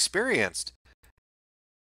ever experienced.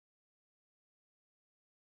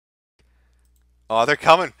 Oh, they're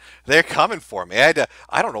coming. They're coming for me. I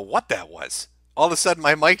don't know what that was. All of a sudden,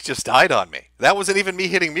 my mic just died on me. That wasn't even me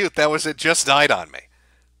hitting mute. That was it just died on me.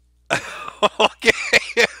 Okay.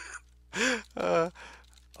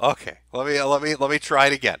 Okay. Let me try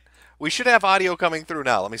it again. We should have audio coming through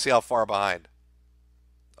now. Let me see how far behind.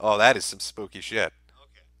 Oh, that is some spooky shit.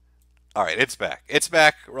 Okay. All right, it's back. It's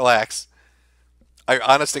back. Relax.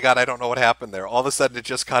 Honest to God, I don't know what happened there. All of a sudden, it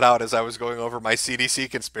just cut out as I was going over my CDC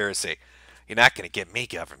conspiracy. You're not going to get me,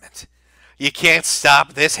 government. You can't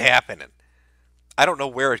stop this happening. I don't know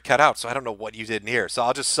where it cut out, so I don't know what you didn't hear. So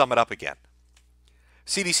I'll just sum it up again.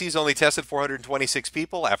 CDC's only tested 426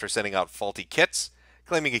 people after sending out faulty kits,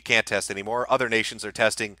 claiming it can't test anymore. Other nations are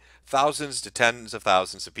testing thousands to tens of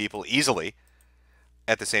thousands of people easily.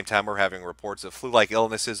 At the same time, we're having reports of flu-like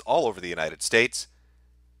illnesses all over the United States.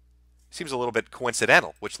 Seems a little bit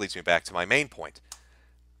coincidental, which leads me back to my main point.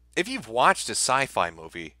 If you've watched a sci-fi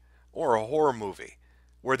movie or a horror movie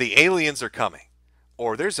where the aliens are coming,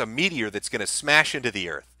 or there's a meteor that's going to smash into the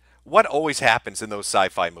Earth, what always happens in those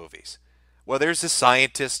sci-fi movies? Well, there's a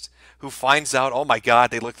scientist who finds out, oh my God,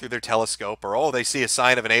 they look through their telescope, or oh, they see a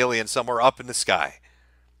sign of an alien somewhere up in the sky.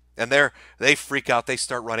 And they freak out, they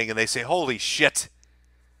start running, and they say, holy shit,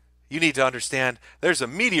 you need to understand, there's a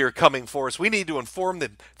meteor coming for us. We need to inform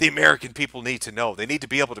them. The American people need to know. They need to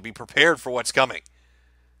be able to be prepared for what's coming.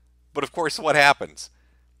 But of course, what happens?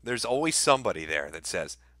 There's always somebody there that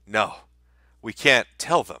says, no, we can't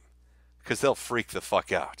tell them because they'll freak the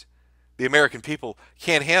fuck out. The American people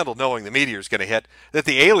can't handle knowing the meteor's going to hit, that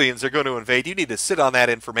the aliens are going to invade. You need to sit on that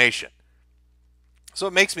information. So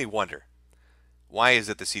it makes me wonder, why is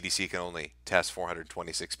it the CDC can only test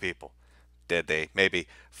 426 people? Did they maybe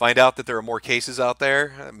find out that there are more cases out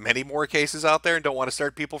there, many more cases out there, and don't want to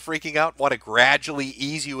start people freaking out, want to gradually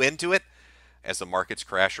ease you into it as the markets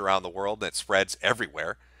crash around the world and it spreads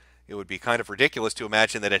everywhere? It would be kind of ridiculous to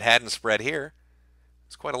imagine that it hadn't spread here.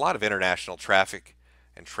 There's quite a lot of international traffic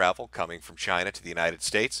and travel coming from China to the United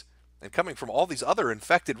States and coming from all these other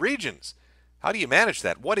infected regions. How do you manage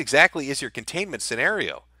that? What exactly is your containment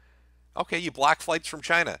scenario? Okay, you block flights from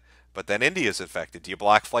China, but then India's infected. Do you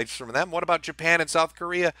block flights from them? What about Japan and South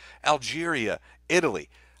Korea, Algeria, Italy?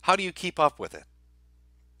 How do you keep up with it?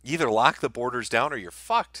 You either lock the borders down or you're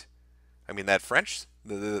fucked. I mean, that French,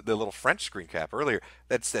 the little French screen cap earlier,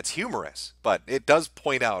 that's humorous, but it does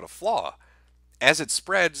point out a flaw. As it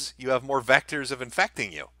spreads, you have more vectors of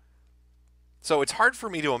infecting you. So it's hard for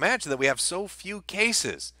me to imagine that we have so few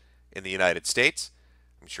cases in the United States.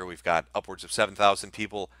 I'm sure we've got upwards of 7,000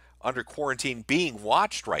 people under quarantine being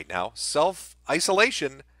watched right now.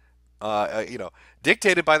 Self-isolation,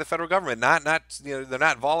 dictated by the federal government. They're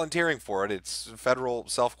not volunteering for it. It's federal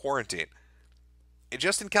self-quarantine.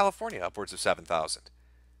 Just in California, upwards of 7,000.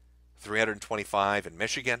 325 in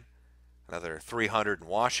Michigan, another 300 in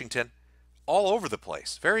Washington. All over the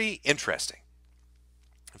place. Very interesting.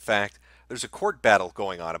 In fact, there's a court battle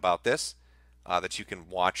going on about this that you can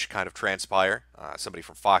watch kind of transpire. Somebody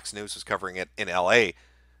from Fox News was covering it in LA.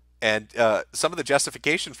 And some of the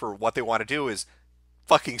justification for what they want to do is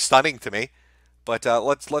fucking stunning to me. But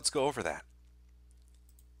let's go over that.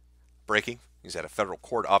 Breaking. He's at a federal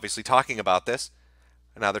court obviously talking about this.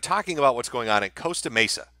 Now they're talking about what's going on in Costa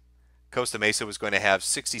Mesa. Costa Mesa was going to have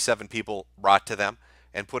 67 people brought to them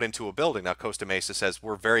and put into a building. Now Costa Mesa says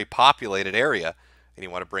we're a very populated area and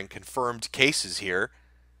you want to bring confirmed cases here.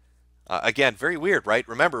 Again, very weird, right?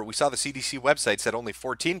 Remember, we saw the CDC website said only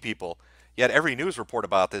 14 people, yet every news report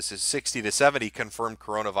about this is 60 to 70 confirmed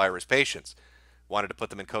coronavirus patients. Wanted to put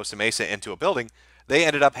them in Costa Mesa into a building. They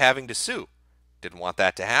ended up having to sue. Didn't want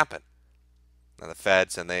that to happen. Now the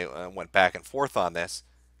feds, and they went back and forth on this.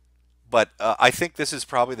 But I think this is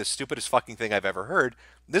probably the stupidest fucking thing I've ever heard.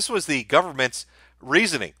 This was the government's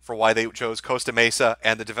reasoning for why they chose Costa Mesa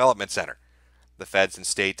and the development center. The feds and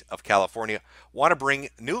state of California want to bring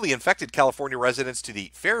newly infected California residents to the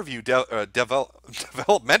Fairview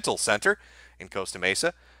Developmental Center in Costa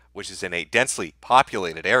Mesa, which is in a densely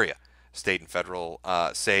populated area. State and federal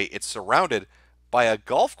say it's surrounded by a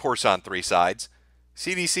golf course on 3 sides.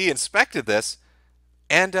 CDC inspected this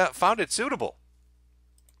and found it suitable.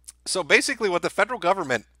 So basically what the federal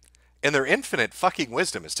government, in their infinite fucking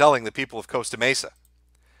wisdom, is telling the people of Costa Mesa,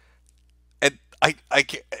 and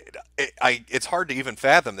it's hard to even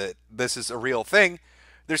fathom that this is a real thing.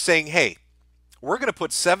 They're saying, hey, we're going to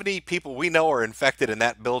put 70 people we know are infected in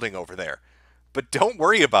that building over there. But don't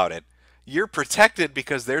worry about it. You're protected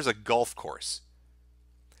because there's a golf course.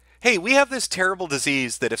 Hey, we have this terrible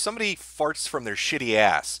disease that if somebody farts from their shitty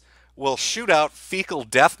ass, will shoot out fecal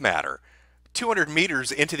death matter 200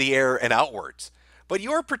 meters into the air and outwards. But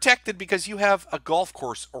you're protected because you have a golf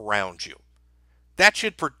course around you. That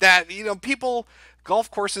should, people,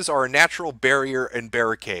 golf courses are a natural barrier and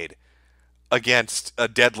barricade against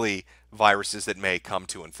deadly viruses that may come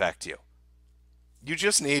to infect you. You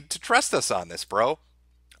just need to trust us on this, bro. All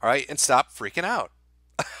right, and stop freaking out.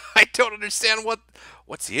 I don't understand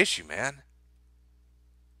what's the issue, man.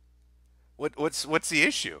 What's the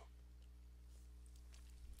issue?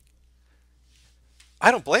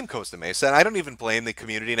 I don't blame Costa Mesa, and I don't even blame the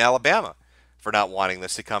community in Alabama for not wanting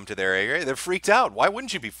this to come to their area. They're freaked out. Why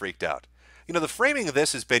wouldn't you be freaked out? You know, the framing of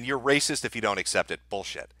this has been you're racist if you don't accept it.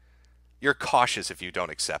 Bullshit. You're cautious if you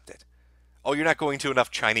don't accept it. Oh, you're not going to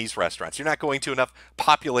enough Chinese restaurants. You're not going to enough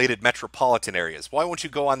populated metropolitan areas. Why won't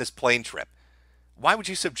you go on this plane trip? Why would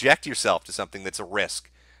you subject yourself to something that's a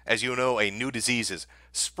risk? As you know, a new disease is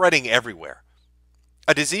spreading everywhere.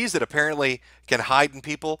 A disease that apparently can hide in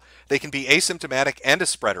people. They can be asymptomatic and a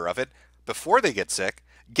spreader of it before they get sick,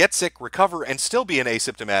 recover, and still be an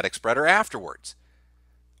asymptomatic spreader afterwards.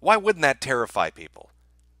 Why wouldn't that terrify people?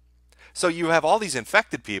 So you have all these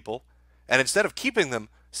infected people, and instead of keeping them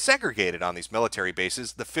segregated on these military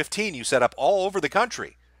bases, the 15 you set up all over the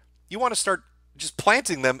country, you want to start just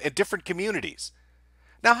planting them in different communities.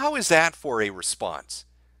 Now, how is that for a response?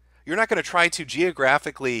 You're not going to try to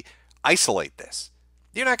geographically isolate this.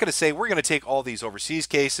 You're not going to say, we're going to take all these overseas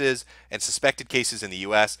cases and suspected cases in the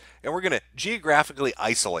U.S., and we're going to geographically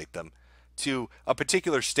isolate them to a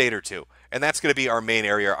particular state or two. And that's going to be our main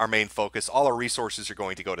area, our main focus. All our resources are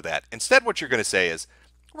going to go to that. Instead, what you're going to say is,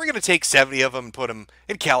 we're going to take 70 of them and put them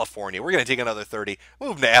in California. We're going to take another 30,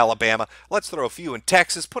 move them to Alabama. Let's throw a few in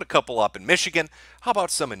Texas, put a couple up in Michigan. How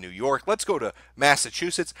about some in New York? Let's go to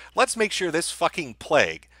Massachusetts. Let's make sure this fucking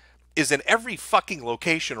plague is in every fucking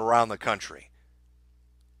location around the country.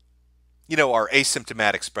 You know, our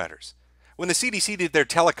asymptomatic spreaders. When the CDC did their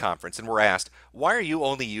teleconference and were asked, why are you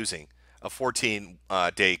only using a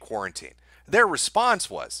 14-day quarantine? Their response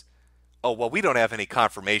was, oh, well, we don't have any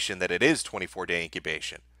confirmation that it is 24-day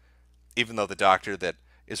incubation. Even though the doctor that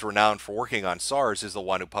is renowned for working on SARS is the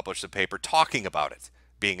one who published the paper talking about it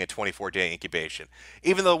being a 24-day incubation.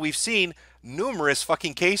 Even though we've seen numerous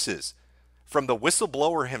fucking cases from the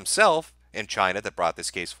whistleblower himself in China that brought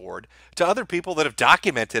this case forward to other people that have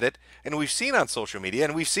documented it, and we've seen on social media,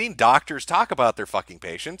 and we've seen doctors talk about their fucking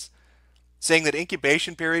patients saying that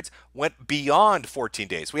incubation periods went beyond 14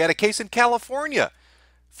 days. We had a case in California,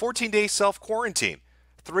 14-day self-quarantine.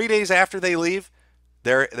 3 days after they leave,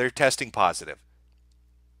 they're testing positive.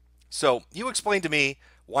 So you explain to me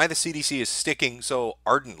why the CDC is sticking so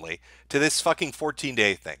ardently to this fucking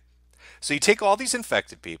 14-day thing. So you take all these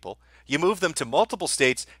infected people, you move them to multiple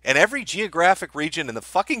states and every geographic region in the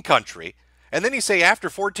fucking country, and then you say after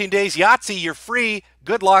 14 days, Yahtzee, you're free,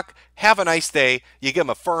 good luck, have a nice day. You give them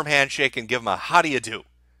a firm handshake and give them a how do you do.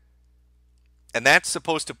 And that's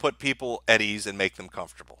supposed to put people at ease and make them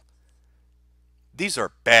comfortable. These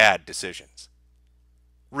are bad decisions.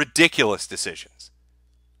 Ridiculous decisions.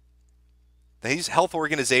 These health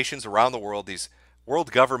organizations around the world, these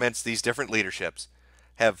world governments, these different leaderships,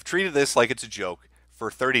 have treated this like it's a joke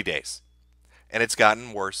for 30 days. And it's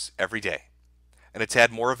gotten worse every day. And it's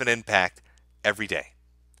had more of an impact every day.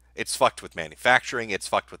 It's fucked with manufacturing. It's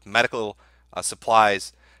fucked with medical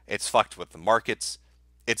supplies. It's fucked with the markets.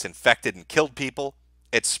 It's infected and killed people.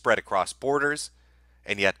 It's spread across borders.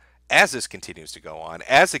 And yet, as this continues to go on,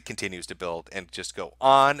 as it continues to build and just go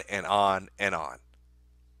on and on and on,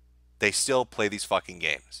 they still play these fucking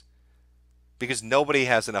games. Because nobody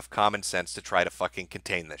has enough common sense to try to fucking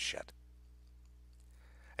contain this shit.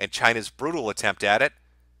 And China's brutal attempt at it,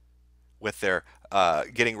 with their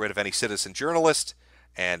getting rid of any citizen journalist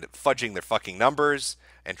and fudging their fucking numbers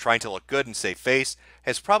and trying to look good and save face,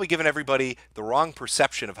 has probably given everybody the wrong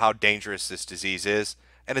perception of how dangerous this disease is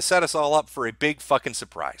and has set us all up for a big fucking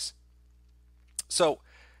surprise. So,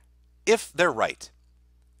 if they're right,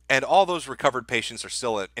 and all those recovered patients are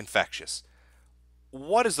still infectious,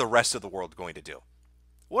 what is the rest of the world going to do?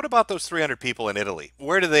 What about those 300 people in Italy?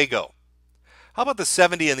 Where do they go? How about the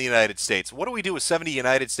 70 in the United States? What do we do with 70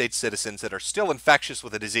 United States citizens that are still infectious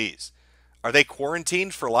with a disease? Are they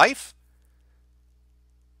quarantined for life?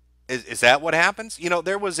 Is that what happens? You know,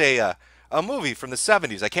 there was a movie from the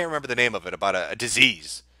 70s, I can't remember the name of it, about a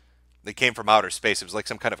disease that came from outer space. It was like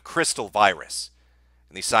some kind of crystal virus.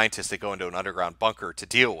 And these scientists, they go into an underground bunker to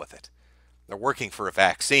deal with it. They're working for a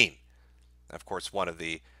vaccine. And of course, one of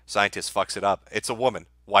the scientists fucks it up. It's a woman.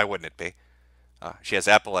 Why wouldn't it be? She has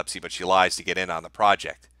epilepsy, but she lies to get in on the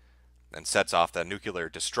project and sets off the nuclear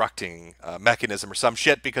destructing mechanism or some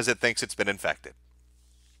shit because it thinks it's been infected.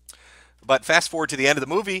 But fast forward to the end of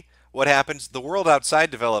the movie, what happens? The world outside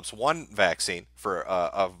develops one vaccine for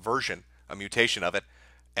a version, a mutation of it,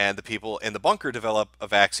 and the people in the bunker develop a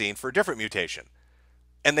vaccine for a different mutation.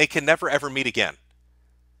 And they can never ever meet again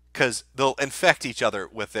because they'll infect each other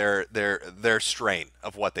with their strain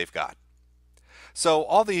of what they've got. So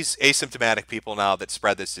all these asymptomatic people now that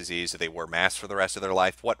spread this disease, do they wear masks for the rest of their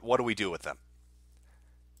life? What do we do with them?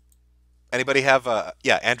 Anybody have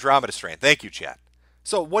Andromeda strain? Thank you, chat.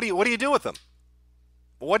 So what do you do with them?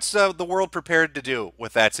 What's the world prepared to do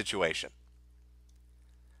with that situation?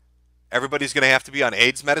 Everybody's going to have to be on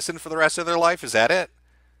AIDS medicine for the rest of their life? Is that it?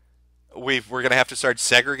 We're going to have to start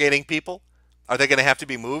segregating people? Are they going to have to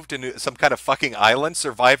be moved to some kind of fucking island,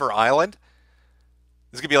 Survivor Island?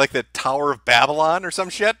 This is going to be like the Tower of Babylon or some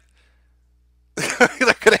shit? They're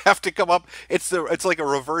going to have to come up. It's like a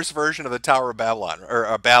reverse version of the Tower of Babylon,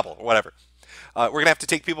 or Babel, or whatever. We're going to have to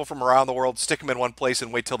take people from around the world, stick them in one place,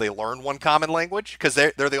 and wait till they learn one common language because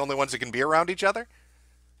they're the only ones that can be around each other?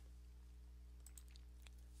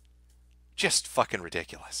 Just fucking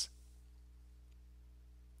ridiculous.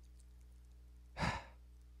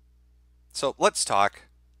 So let's talk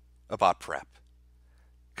about PrEP,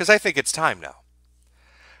 because I think it's time now.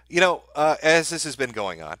 You know, as this has been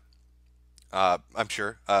going on, I'm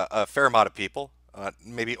sure a fair amount of people,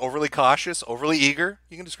 maybe overly cautious, overly eager,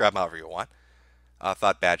 you can describe them however you want,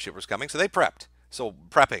 thought bad shit was coming, so they prepped. So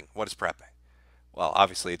prepping, what is prepping? Well,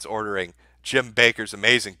 obviously it's ordering Jim Baker's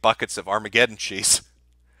amazing buckets of Armageddon cheese.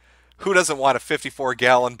 Who doesn't want a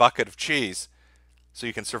 54-gallon bucket of cheese so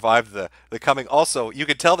you can survive the coming? Also, you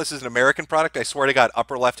can tell this is an American product. I swear to God,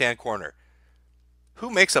 upper left-hand corner. Who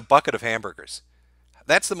makes a bucket of hamburgers?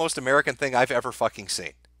 That's the most American thing I've ever fucking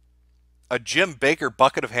seen. A Jim Baker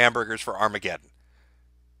bucket of hamburgers for Armageddon.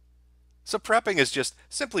 So prepping is just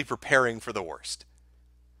simply preparing for the worst.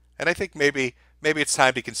 And I think maybe it's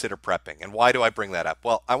time to consider prepping. And why do I bring that up?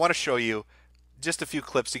 Well, I want to show you just a few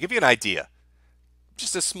clips to give you an idea.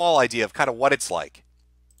 Just a small idea of kind of what it's like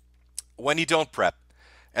when you don't prep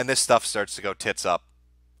and this stuff starts to go tits up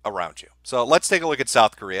around you. So let's take a look at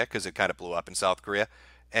South Korea, because it kind of blew up in South Korea,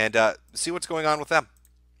 and see what's going on with them.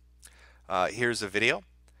 Here's a video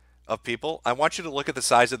of people. I want you to look at the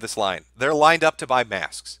size of this line. They're lined up to buy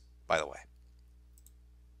masks, by the way.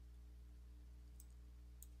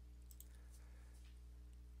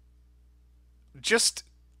 Just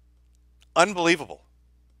unbelievable.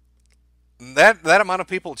 That amount of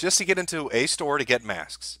people just to get into a store to get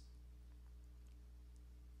masks.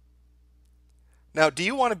 Now, do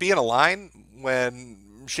you want to be in a line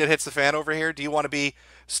when shit hits the fan over here? Do you want to be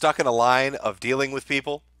stuck in a line of dealing with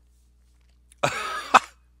people?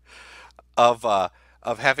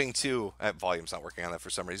 of having to... volume's not working on that for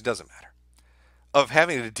some reason. Doesn't matter. Of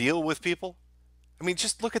having to deal with people? I mean,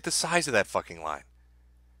 just look at the size of that fucking line.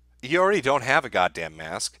 You already don't have a goddamn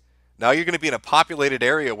mask. Now you're going to be in a populated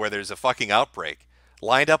area where there's a fucking outbreak,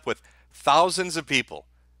 lined up with thousands of people,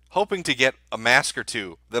 hoping to get a mask or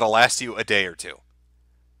two that'll last you a day or two.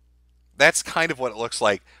 That's kind of what it looks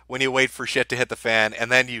like when you wait for shit to hit the fan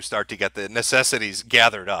and then you start to get the necessities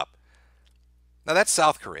gathered up. Now that's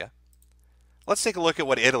South Korea. Let's take a look at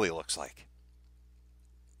what Italy looks like.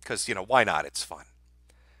 Because, you know, why not? It's fun.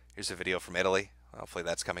 Here's a video from Italy. Hopefully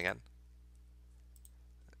that's coming in.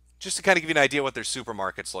 Just to kind of give you an idea what their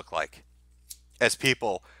supermarkets look like. as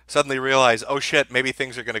people suddenly realize, oh shit, maybe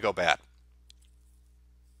things are going to go bad.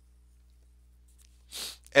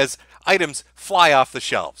 As items fly off the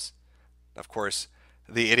shelves. Of course,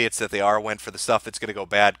 the idiots that they are went for the stuff that's going to go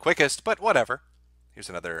bad quickest, but whatever. Here's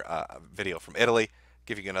another video from Italy,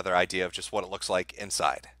 giving you another idea of just what it looks like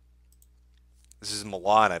inside. This is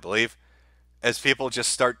Milan, I believe. As people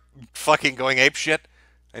just start fucking going apeshit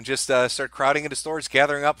and just start crowding into stores,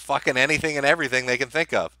 gathering up fucking anything and everything they can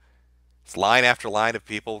think of. It's line after line of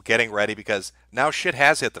people getting ready because now shit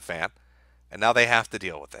has hit the fan, and now they have to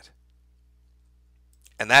deal with it.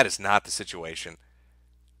 And that is not the situation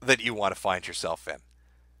that you want to find yourself in.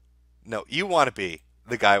 No, you want to be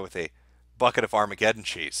the guy with a bucket of Armageddon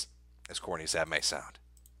cheese, as corny as that may sound.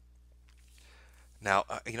 Now,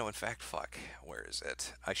 in fact, fuck, where is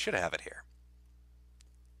it? I should have it here.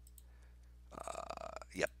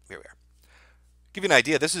 Yep, here we are. Give you an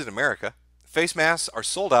idea, this is in America. Face masks are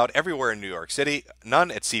sold out everywhere in New York City,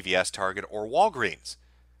 none at CVS, Target, or Walgreens.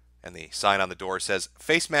 And the sign on the door says,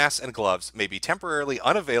 face masks and gloves may be temporarily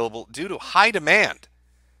unavailable due to high demand.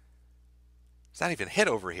 It's not even hit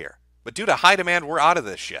over here. But due to high demand, we're out of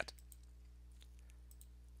this shit.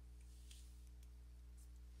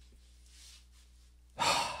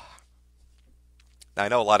 Now, I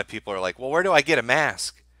know a lot of people are like, well, where do I get a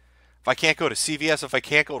mask? If I can't go to CVS, if I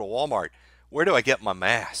can't go to Walmart, where do I get my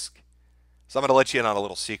mask? So I'm going to let you in on a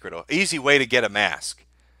little secret. An easy way to get a mask.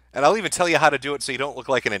 And I'll even tell you how to do it so you don't look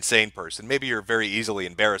like an insane person. Maybe you're very easily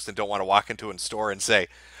embarrassed and don't want to walk into a store and say,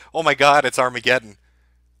 oh my God, it's Armageddon.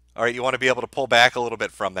 All right, you want to be able to pull back a little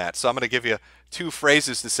bit from that. So I'm going to give you 2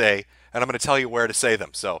 phrases to say, and I'm going to tell you where to say them.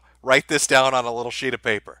 So write this down on a little sheet of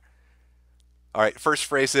paper. All right, first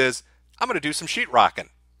phrase is, I'm going to do some sheetrocking.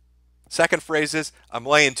 Second phrase is, I'm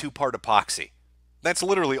laying 2-part epoxy. That's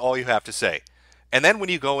literally all you have to say. And then when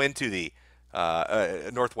you go into the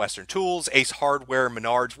Northwestern Tools, Ace Hardware,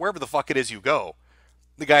 Menards, wherever the fuck it is you go,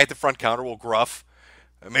 the guy at the front counter will gruff,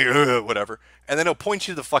 whatever, and then he'll point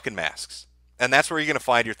you to the fucking masks. And that's where you're going to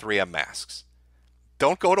find your 3M masks.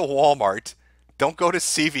 Don't go to Walmart. Don't go to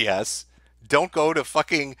CVS. Don't go to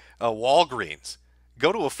fucking Walgreens.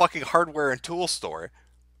 Go to a fucking hardware and tool store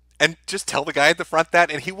and just tell the guy at the front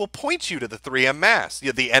that, and he will point you to the 3M masks.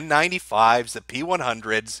 The N95s, the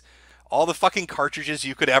P100s, all the fucking cartridges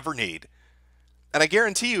you could ever need. And I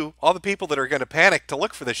guarantee you, all the people that are going to panic to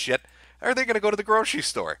look for this shit, are they going to go to the grocery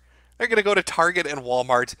store? They're going to go to Target and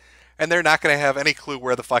Walmart, and they're not going to have any clue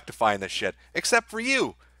where the fuck to find this shit, except for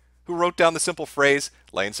you, who wrote down the simple phrase,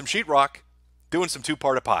 laying some sheetrock, doing some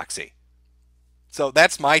 2-part epoxy. So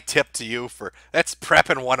that's my tip to you that's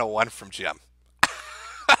Prepping 101 from Jim.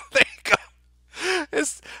 There you go.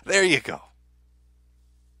 There you go.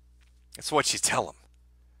 That's what you tell them.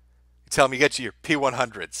 You tell them you get your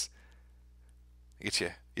P100s. You get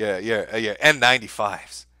your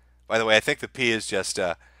N95s. By the way, I think the P is just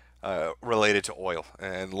related to oil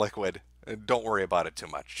and liquid. Don't worry about it too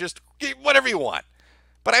much. Just get whatever you want.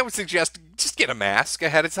 But I would suggest just get a mask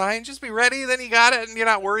ahead of time. Just be ready, then you got it, and you're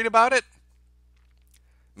not worried about it.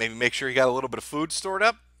 Maybe make sure you got a little bit of food stored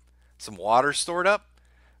up, some water stored up,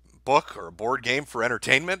 book or a board game for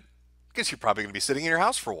entertainment, because you're probably going to be sitting in your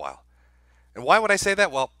house for a while. And why would I say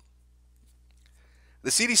that? Well,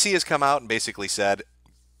 the CDC has come out and basically said,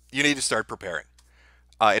 you need to start preparing.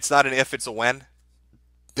 It's not an if, it's a when.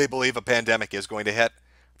 They believe a pandemic is going to hit.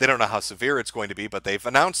 They don't know how severe it's going to be, but they've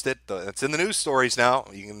announced it. It's in the news stories now.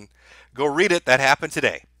 You can go read it. That happened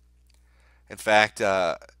today. In fact,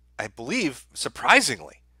 I believe,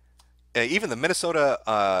 surprisingly, even the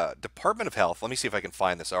Minnesota Department of Health, let me see if I can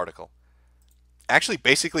find this article, actually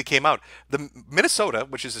basically came out. The Minnesota,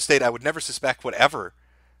 which is a state I would never suspect would ever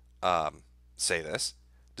say this,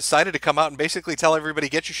 decided to come out and basically tell everybody,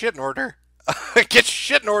 get your shit in order. Get your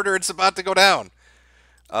shit in order. It's about to go down.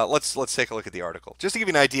 Let's take a look at the article, just to give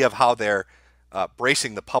you an idea of how they're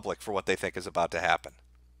bracing the public for what they think is about to happen.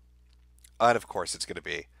 And of course, it's going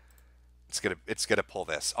to pull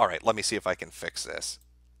this. All right, let me see if I can fix this.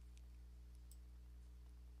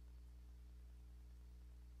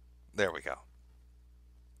 There we go.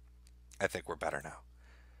 I think we're better now.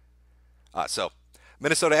 So,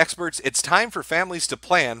 Minnesota experts, it's time for families to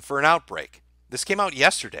plan for an outbreak. This came out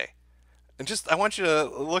yesterday. And I want you to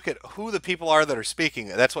look at who the people are that are speaking.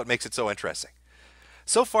 That's what makes it so interesting.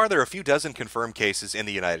 So far, there are a few dozen confirmed cases in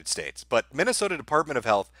the United States. But Minnesota Department of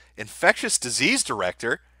Health Infectious Disease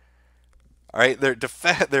Director, all right,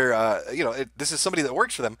 this is somebody that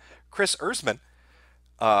works for them, Chris Ersman,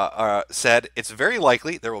 said it's very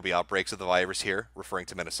likely there will be outbreaks of the virus here, referring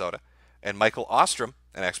to Minnesota. And Michael Ostrom,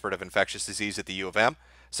 an expert of infectious disease at the U of M,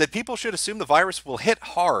 said people should assume the virus will hit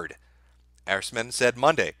hard. Ersman said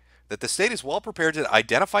Monday that the state is well prepared to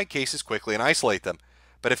identify cases quickly and isolate them.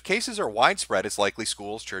 But if cases are widespread, it's likely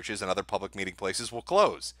schools, churches, and other public meeting places will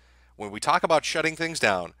close. When we talk about shutting things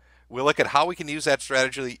down, we look at how we can use that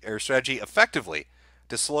strategy effectively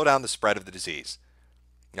to slow down the spread of the disease.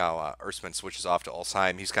 Now, Ersman switches off to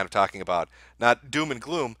Alzheimer's. He's kind of talking about not doom and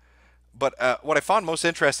gloom, but what I found most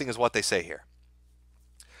interesting is what they say here.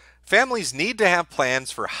 Families need to have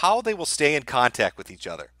plans for how they will stay in contact with each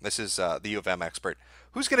other. This is the U of M expert.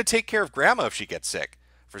 Who's going to take care of grandma if she gets sick?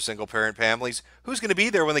 For single-parent families, who's going to be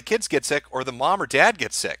there when the kids get sick or the mom or dad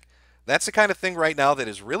gets sick? That's the kind of thing right now that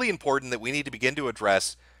is really important that we need to begin to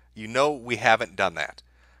address. You know we haven't done that.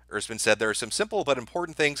 Ersman said there are some simple but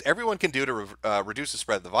important things everyone can do to reduce the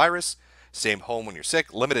spread of the virus. Stay home when you're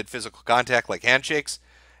sick, limited physical contact like handshakes.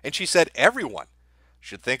 And she said everyone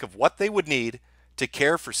should think of what they would need to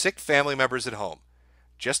care for sick family members at home,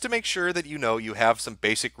 just to make sure that you know you have some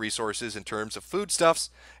basic resources in terms of foodstuffs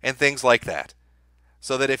and things like that.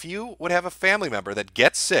 So that if you would have a family member that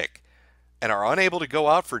gets sick and are unable to go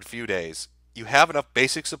out for a few days, you have enough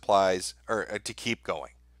basic supplies to keep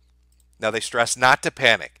going. Now, they stress not to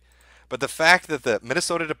panic, but the fact that the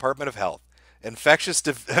Minnesota Department of Health, infectious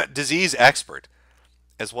disease expert,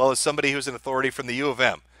 as well as somebody who's an authority from the U of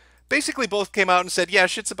M, basically both came out and said, yeah,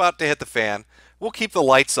 shit's about to hit the fan. We'll keep the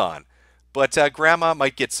lights on, but grandma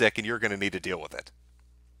might get sick and you're going to need to deal with it.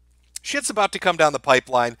 Shit's about to come down the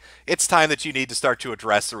pipeline. It's time that you need to start to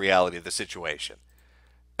address the reality of the situation.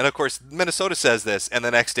 And of course, Minnesota says this, and the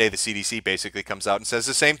next day the CDC basically comes out and says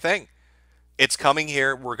the same thing. It's coming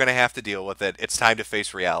here. We're going to have to deal with it. It's time to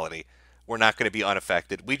face reality. We're not going to be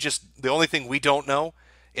unaffected. The only thing we don't know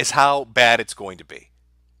is how bad it's going to be.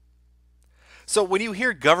 So when you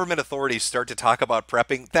hear government authorities start to talk about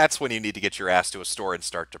prepping, that's when you need to get your ass to a store and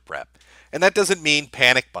start to prep. And that doesn't mean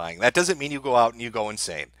panic buying. That doesn't mean you go out and you go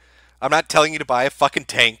insane. I'm not telling you to buy a fucking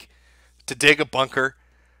tank, to dig a bunker,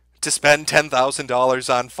 to spend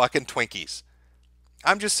 $10,000 on fucking Twinkies.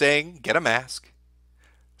 I'm just saying, get a mask,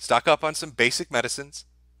 stock up on some basic medicines,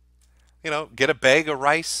 get a bag of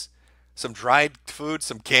rice, some dried food,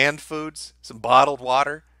 some canned foods, some bottled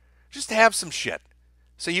water. Just have some shit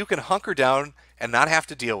so you can hunker down and not have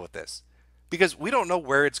to deal with this. Because we don't know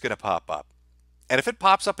where it's going to pop up. And if it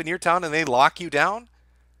pops up in your town and they lock you down,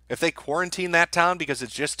 if they quarantine that town because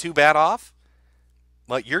it's just too bad off,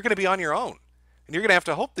 well, you're going to be on your own. And you're going to have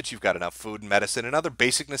to hope that you've got enough food and medicine and other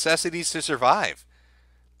basic necessities to survive.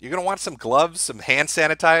 You're going to want some gloves, some hand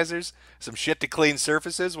sanitizers, some shit to clean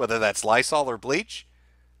surfaces, whether that's Lysol or bleach.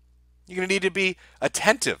 You're going to need to be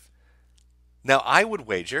attentive. Now, I would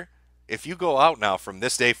wager, if you go out now from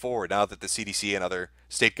this day forward, now that the CDC and other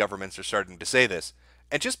state governments are starting to say this,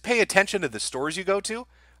 and just pay attention to the stores you go to,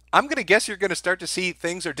 I'm going to guess you're going to start to see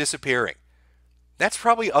things are disappearing. That's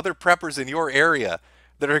probably other preppers in your area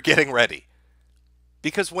that are getting ready.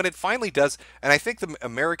 Because when it finally does, and I think the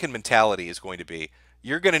American mentality is going to be,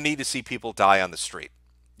 you're going to need to see people die on the street.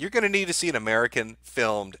 You're going to need to see an American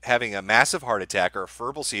filmed having a massive heart attack or a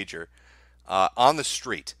verbal seizure on the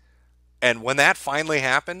street. And when that finally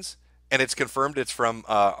happens, and it's confirmed it's from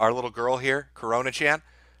our little girl here, Corona-chan,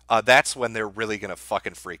 that's when they're really going to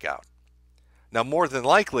fucking freak out. Now, more than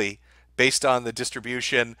likely, based on the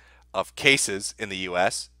distribution of cases in the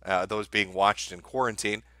U.S., those being watched in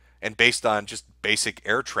quarantine, and based on just basic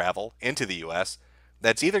air travel into the U.S.,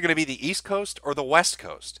 that's either going to be the East Coast or the West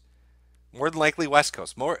Coast. More than likely West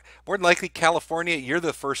Coast. More than likely California, you're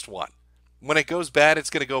the first one. When it goes bad, it's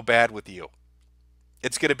going to go bad with you.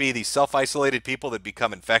 It's going to be these self-isolated people that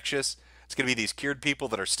become infectious. It's going to be these cured people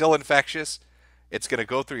that are still infectious. It's going to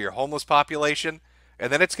go through your homeless population.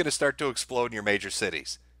 And then it's going to start to explode in your major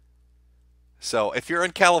cities. So if you're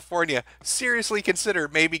in California, seriously consider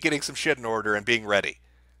maybe getting some shit in order and being ready.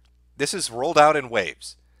 This is rolled out in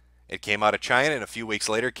waves. It came out of China and a few weeks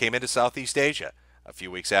later came into Southeast Asia. A few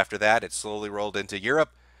weeks after that, it slowly rolled into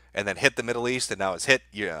Europe and then hit the Middle East and now it's hit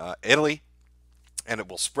Italy. And it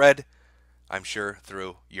will spread, I'm sure,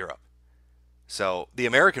 through Europe. So the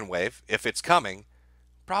American wave, if it's coming,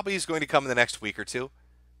 probably is going to come in the next week or two.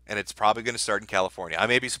 And it's probably going to start in California. I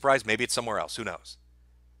may be surprised. Maybe it's somewhere else. Who knows?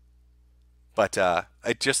 But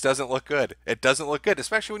it just doesn't look good. It doesn't look good,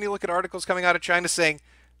 especially when you look at articles coming out of China saying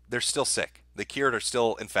they're still sick. The cured are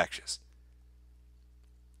still infectious.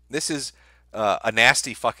 This is a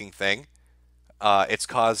nasty fucking thing. It's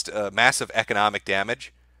caused massive economic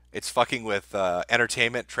damage. It's fucking with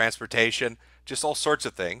entertainment, transportation, just all sorts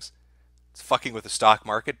of things. It's fucking with the stock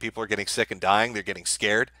market. People are getting sick and dying. They're getting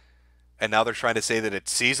scared. And now they're trying to say that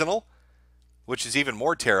it's seasonal, which is even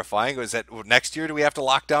more terrifying. Is that next year do we have to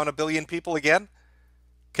lock down 1 billion people again?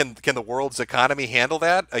 Can the world's economy handle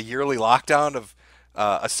that? A yearly lockdown of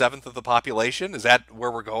a seventh of the population? Is that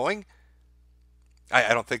where we're going?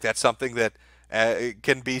 I don't think that's something that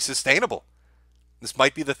can be sustainable. This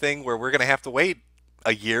might be the thing where we're going to have to wait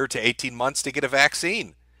a year to 18 months to get a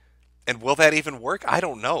vaccine. And will that even work? I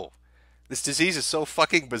don't know. This disease is so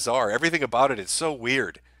fucking bizarre. Everything about it is so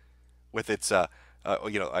weird. With its, let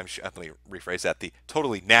me rephrase that. The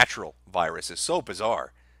totally natural virus is so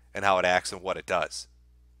bizarre and how it acts and what it does.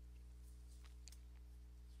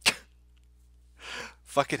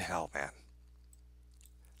 Fucking hell, man.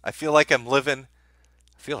 I feel like I'm living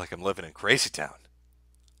in Crazy Town.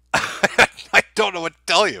 I don't know what to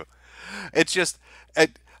tell you. It's just,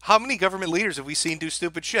 how many government leaders have we seen do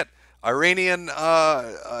stupid shit? Iranian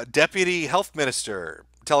deputy health minister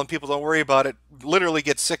telling people don't worry about it, literally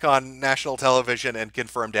gets sick on national television and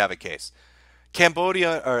confirmed to have a case.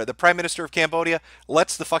 Cambodia, or the prime minister of Cambodia,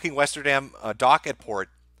 lets the fucking Westerdam dock at port,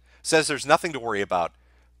 says there's nothing to worry about,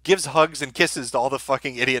 gives hugs and kisses to all the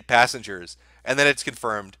fucking idiot passengers, and then it's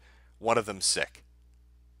confirmed one of them's sick.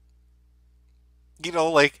 You know,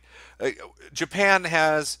 like, Japan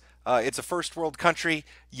has, it's a first world country,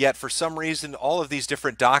 yet for some reason all of these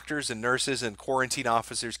different doctors and nurses and quarantine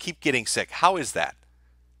officers keep getting sick. How is that?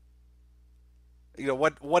 You know,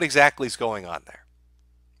 what exactly is going on there?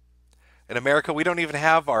 In America, we don't even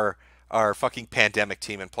have our fucking pandemic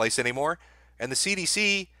team in place anymore, and the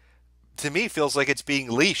CDC, to me, feels like it's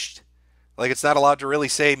being leashed. Like it's not allowed to really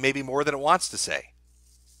say maybe more than it wants to say.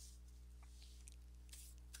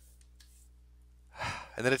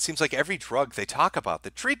 And then it seems like every drug they talk about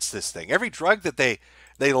that treats this thing, every drug that they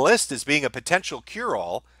list as being a potential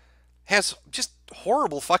cure-all has just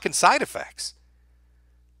horrible fucking side effects.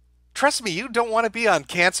 Trust me, you don't want to be on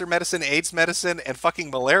cancer medicine, AIDS medicine, and fucking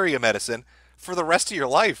malaria medicine for the rest of your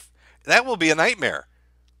life. That will be a nightmare.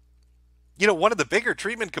 You know, one of the bigger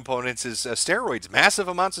treatment components is steroids, massive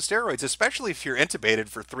amounts of steroids, especially if you're intubated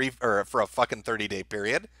for a fucking 30-day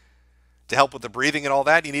period to help with the breathing and all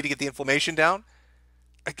that. You need to get the inflammation down.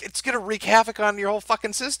 It's going to wreak havoc on your whole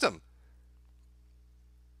fucking system.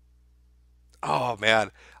 Oh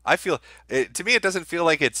man, I feel to me it doesn't feel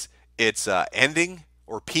like it's ending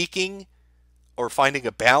or peaking or finding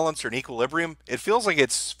a balance or an equilibrium. It feels like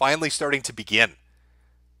it's finally starting to begin.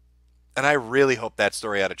 And I really hope that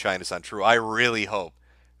story out of China is untrue. I really hope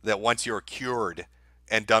that once you're cured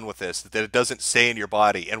and done with this, that it doesn't stay in your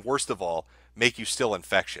body and worst of all, make you still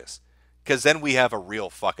infectious. Because then we have a real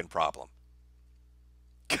fucking problem.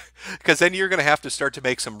 Because then you're going to have to start to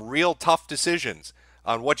make some real tough decisions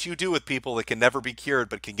on what you do with people that can never be cured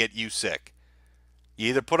but can get you sick. You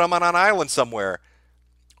either put them on an island somewhere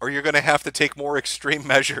or you're going to have to take more extreme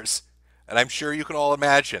measures. And I'm sure you can all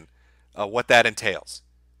imagine what that entails.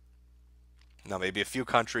 Now, maybe a few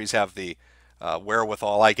countries have the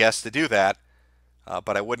wherewithal, I guess, to do that,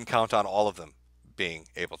 but I wouldn't count on all of them being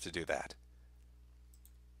able to do that.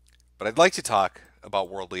 But I'd like to talk about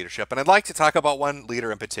world leadership, and I'd like to talk about one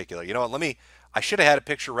leader in particular. You know what, I should have had a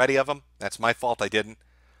picture ready of him. That's my fault I didn't.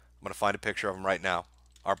 I'm going to find a picture of him right now.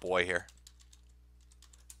 Our boy here.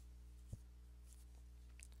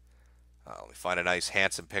 Let me find a nice,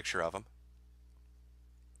 handsome picture of him.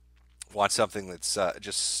 Want something that's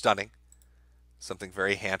just stunning. Something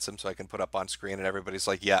very handsome so I can put up on screen and everybody's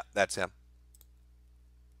like, yeah, that's him.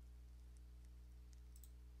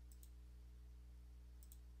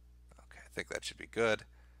 Okay, I think that should be good.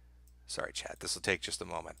 Sorry, chat. This will take just a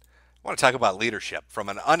moment. I want to talk about leadership from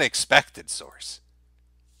an unexpected source.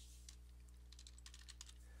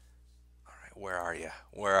 All right, where are you?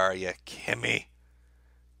 Where are you, Kimmy?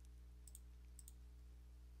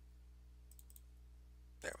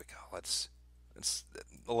 There we go. It's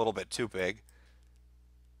a little bit too big.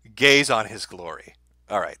 Gaze on his glory.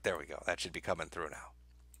 All right, there we go. That should be coming through now.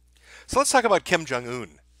 So let's talk about Kim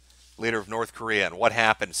Jong-un, leader of North Korea, and what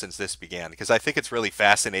happened since this began, because I think it's really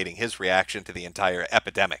fascinating, his reaction to the entire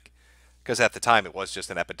epidemic, because at the time it was just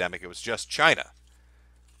an epidemic. It was just China.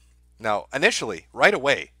 Now, initially, right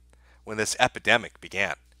away, when this epidemic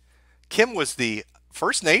began, Kim was the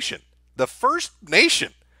first nation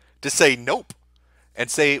to say nope and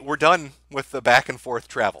say we're done with the back and forth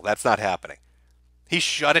travel. That's not happening. He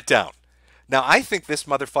shut it down. Now, I think this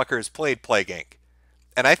motherfucker has played Plague Inc.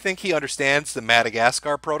 And I think he understands the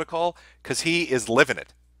Madagascar protocol because he is living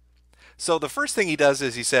it. So the first thing he does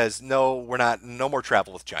is he says, no more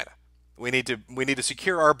travel with China. We need to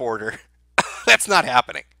secure our border. That's not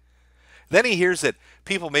happening. Then he hears that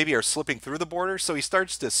people maybe are slipping through the border, so he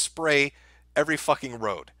starts to spray every fucking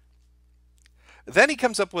road. Then he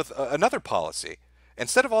comes up with another policy.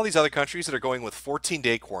 Instead of all these other countries that are going with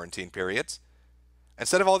 14-day quarantine periods,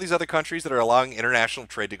 instead of all these other countries that are allowing international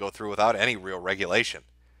trade to go through without any real regulation,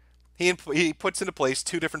 he puts into place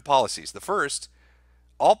two different policies. The first,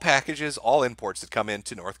 all packages, all imports that come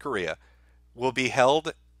into North Korea will be held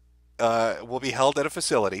at a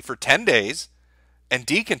facility for 10 days and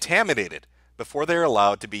decontaminated before they're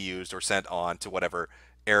allowed to be used or sent on to whatever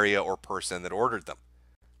area or person that ordered them.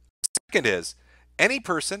 Second is, any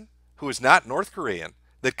person who is not North Korean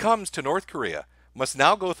that comes to North Korea must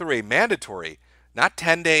now go through a mandatory, not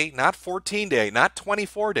 10-day, not 14-day, not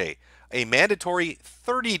 24-day, a mandatory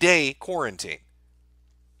 30-day quarantine.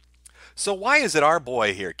 So why is it our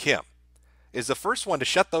boy here, Kim, is the first one to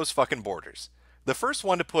shut those fucking borders? The first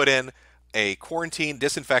one to put in a quarantine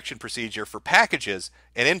disinfection procedure for packages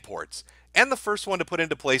and imports, and the first one to put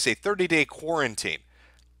into place a 30-day quarantine.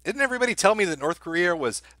 Didn't everybody tell me that North Korea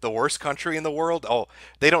was the worst country in the world? Oh,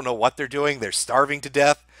 they don't know what they're doing. They're starving to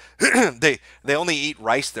death. they only eat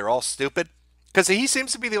rice. They're all stupid. Because he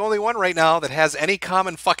seems to be the only one right now that has any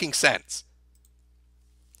common fucking sense.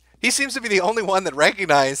 He seems to be the only one that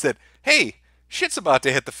recognized that, hey, shit's about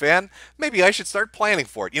to hit the fan. Maybe I should start planning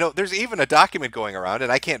for it. You know, there's even a document going around,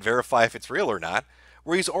 and I can't verify if it's real or not,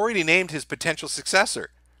 where he's already named his potential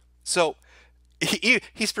successor. So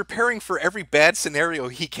he's preparing for every bad scenario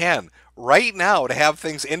he can right now to have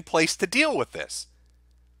things in place to deal with this.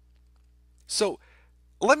 So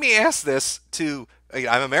let me ask this to,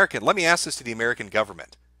 I'm American, let me ask this to the American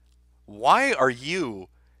government. Why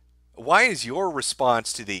is your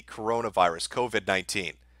response to the coronavirus,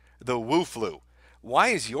 COVID-19, the Wu flu, why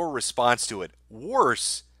is your response to it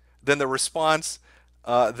worse than the response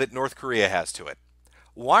that North Korea has to it?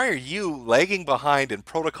 Why are you lagging behind in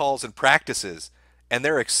protocols and practices and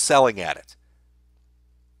they're excelling at it?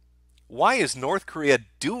 Why is North Korea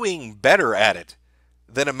doing better at it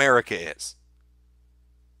than America is?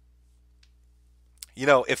 You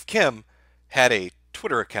know, if Kim had a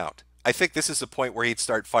Twitter account, I think this is the point where he'd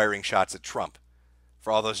start firing shots at Trump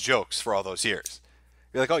for all those jokes for all those years.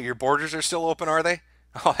 You're like, oh, your borders are still open, are they?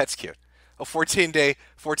 Oh, that's cute. Oh, 14-day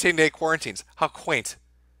quarantines. How quaint.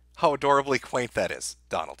 How adorably quaint that is,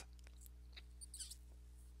 Donald.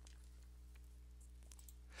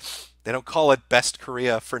 They don't call it Best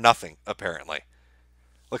Korea for nothing, apparently.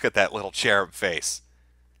 Look at that little cherub face.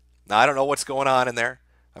 Now, I don't know what's going on in there.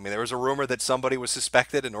 I mean, there was a rumor that somebody was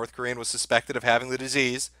suspected, a North Korean was suspected of having the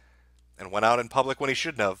disease, and went out in public when he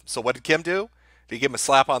shouldn't have. So what did Kim do? Did he give him a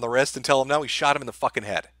slap on the wrist and tell him no? He shot him in the fucking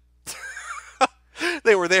head.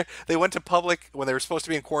 They were there. They went to public when they were supposed to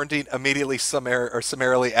be in quarantine, immediately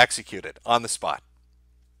summarily executed on the spot.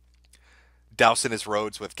 Dousing his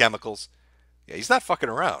roads with chemicals. Yeah, he's not fucking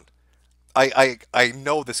around. I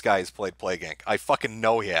know this guy has played Plague Inc. I fucking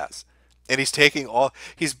know he has. And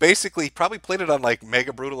he's basically probably played it on like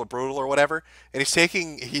Mega Brutal or whatever, and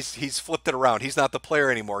he's flipped it around. He's not the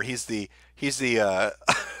player anymore. He's the the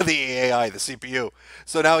AI, the CPU.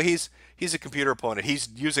 So now he's a computer opponent. He's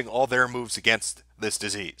using all their moves against this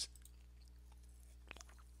disease.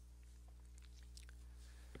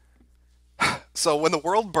 So when the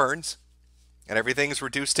world burns and everything is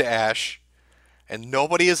reduced to ash and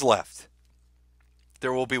nobody is left,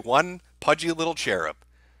 there will be one pudgy little cherub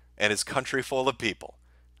and his country full of people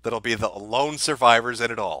that'll be the lone survivors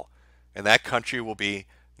in it all. And that country will be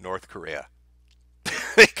North Korea.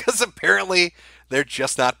 Because apparently they're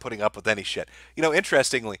just not putting up with any shit. You know,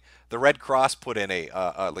 interestingly, the Red Cross put in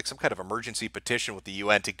like some kind of emergency petition with the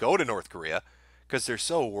UN to go to North Korea because they're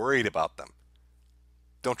so worried about them.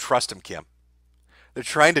 Don't trust them, Kim. They're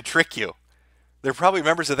trying to trick you. They're probably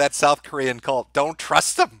members of that South Korean cult. Don't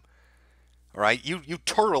trust them. All right? You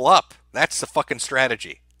turtle up. That's the fucking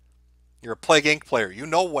strategy. You're a Plague Inc. player. You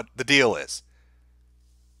know what the deal is.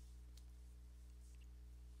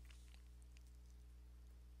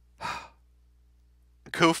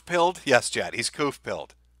 Coof-pilled? Yes, Chad. He's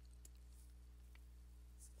coof-pilled.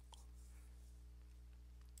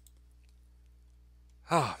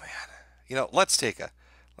 Oh, man. You know, let's take a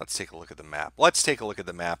look at the map. Let's take a look at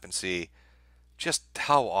the map and see just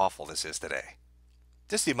how awful this is today.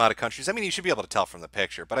 Just the amount of countries. I mean, you should be able to tell from the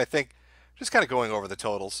picture, but I think just kind of going over the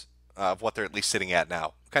totals of what they're at least sitting at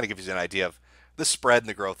now kind of gives you an idea of the spread and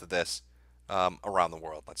the growth of this around the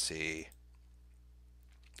world. Let's see.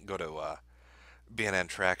 Go to BNN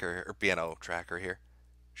tracker or BNO tracker here.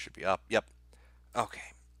 Should be up. Yep. Okay.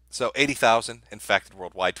 So 80,000 infected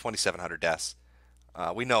worldwide, 2,700 deaths.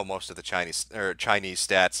 We know most of the Chinese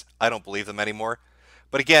stats. I don't believe them anymore.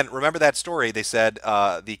 But again, remember that story? They said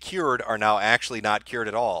the cured are now actually not cured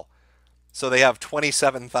at all. So they have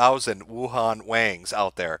 27,000 Wuhan Wangs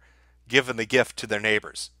out there giving the gift to their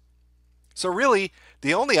neighbors. So really,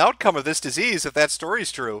 the only outcome of this disease, if that story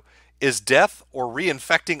is true, is death or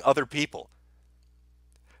reinfecting other people.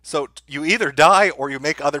 So you either die or you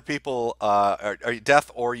make other people or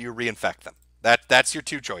death or you reinfect them. That's your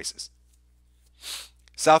two choices.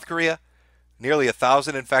 South Korea, nearly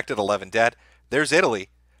 1,000 infected, 11 dead. There's Italy.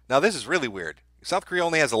 Now this is really weird. South Korea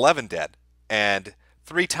only has 11 dead and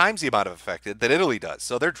 3 times the amount of infected that Italy does.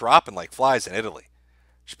 So they're dropping like flies in Italy.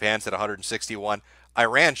 Japan's at 161.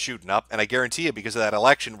 Iran shooting up, and I guarantee you, because of that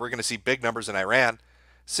election, we're going to see big numbers in Iran.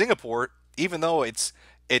 Singapore, even though it's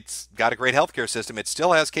got a great healthcare system, it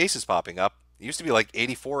still has cases popping up. It used to be like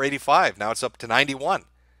 84, 85. Now it's up to 91.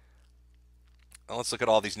 Now let's look at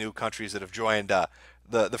all these new countries that have joined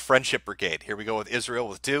the Friendship Brigade. Here we go with Israel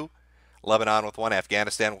with 2, Lebanon with 1,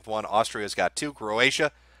 Afghanistan with 1, Austria's got 2,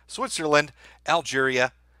 Croatia, Switzerland,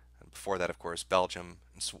 Algeria, and before that, of course, Belgium.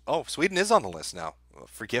 Oh, Sweden is on the list now.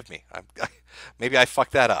 Forgive me. Maybe I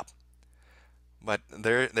fucked that up. But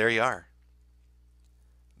there you are.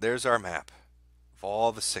 There's our map of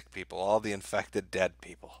all the sick people, all the infected, dead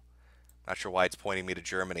people. Not sure why it's pointing me to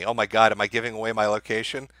Germany. Oh my God, am I giving away my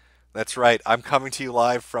location? That's right. I'm coming to you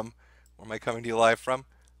live from. Where am I coming to you live from?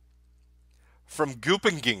 From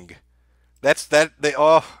Goopenging. That's that.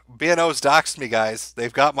 BNO's doxed me, guys.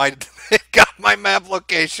 They've got my map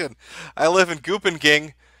location. I live in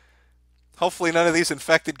Goopenging. Hopefully none of these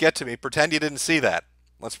infected get to me. Pretend you didn't see that.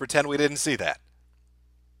 Let's pretend we didn't see that.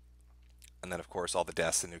 And then, of course, all the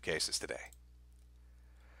deaths and new cases today.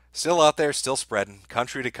 Still out there, still spreading,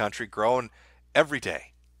 country to country, growing every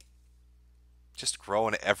day. Just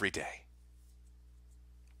growing every day.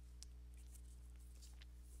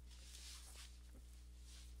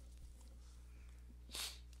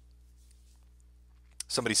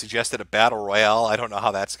 Somebody suggested a battle royale. I don't know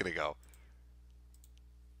how that's going to go.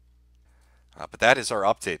 But that is our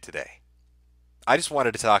update today. I just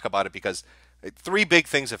wanted to talk about it because 3 big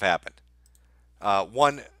things have happened.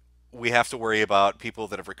 One, we have to worry about people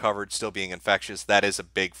that have recovered still being infectious. That is a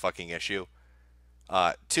big fucking issue.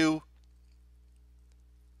 2,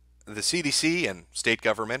 the CDC and state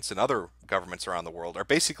governments and other governments around the world are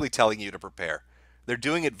basically telling you to prepare. They're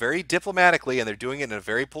doing it very diplomatically and they're doing it in a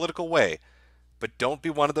very political way, but don't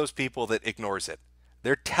be one of those people that ignores it.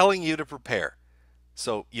 They're telling you to prepare.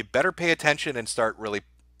 So you better pay attention and start really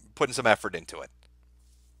putting some effort into it.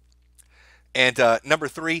 And number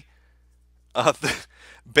 3,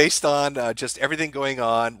 based on just everything going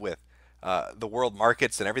on with the world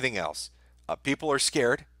markets and everything else, people are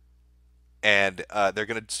scared, and they're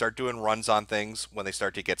going to start doing runs on things when they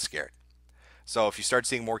start to get scared. So if you start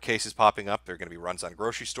seeing more cases popping up, there are going to be runs on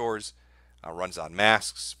grocery stores, runs on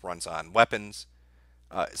masks, runs on weapons.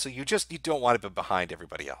 So you don't want to be behind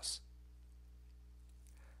everybody else.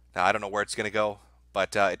 Now, I don't know where it's going to go,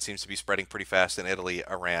 but it seems to be spreading pretty fast in Italy,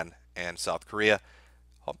 Iran, and South Korea.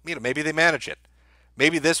 Maybe they manage it.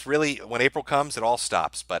 Maybe this really, when April comes, it all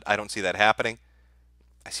stops, but I don't see that happening.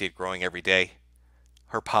 I see it growing every day.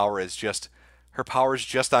 Her power is just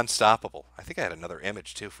unstoppable. I think I had another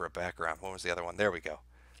image, too, for a background. What was the other one? There we go.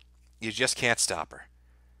 You just can't stop her.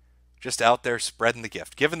 Just out there spreading the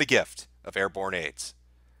gift, giving the gift of airborne AIDS.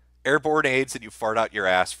 Airborne AIDS that you fart out your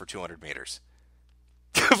ass for 200 meters.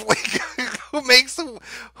 Who makes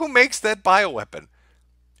that bioweapon?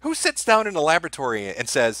 Who sits down in a laboratory and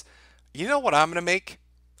says, you know what I'm going to make?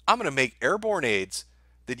 I'm going to make airborne AIDS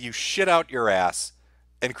that you shit out your ass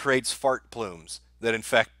and creates fart plumes that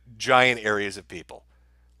infect giant areas of people.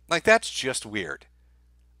 Like, that's just weird.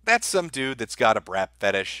 That's some dude that's got a brat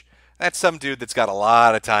fetish. That's some dude that's got a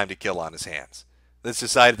lot of time to kill on his hands. That's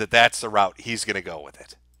decided that that's the route he's going to go with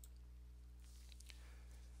it.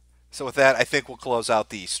 So with that, I think we'll close out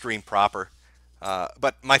the stream proper.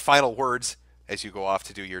 But my final words, as you go off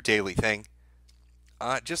to do your daily thing,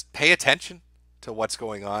 just pay attention to what's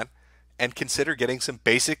going on and consider getting some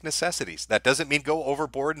basic necessities. That doesn't mean go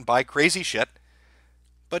overboard and buy crazy shit,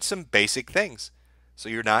 but some basic things so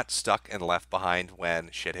you're not stuck and left behind when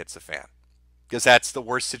shit hits the fan. Because that's the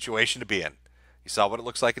worst situation to be in. You saw what it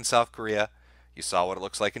looks like in South Korea. You saw what it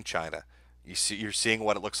looks like in China. You're seeing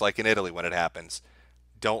what it looks like in Italy when it happens.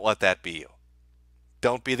 Don't let that be you.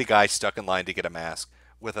 Don't be the guy stuck in line to get a mask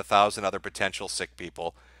with 1,000 other potential sick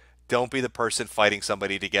people. Don't be the person fighting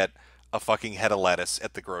somebody to get a fucking head of lettuce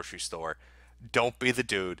at the grocery store. Don't be the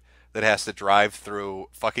dude that has to drive through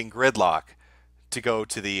fucking gridlock to go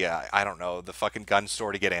to the, the fucking gun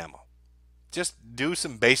store to get ammo. Just do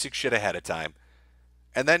some basic shit ahead of time.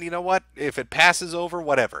 And then, you know what? If it passes over,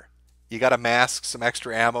 whatever. You got a mask, some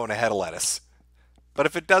extra ammo, and a head of lettuce. But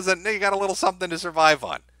if it doesn't, you got a little something to survive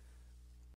on.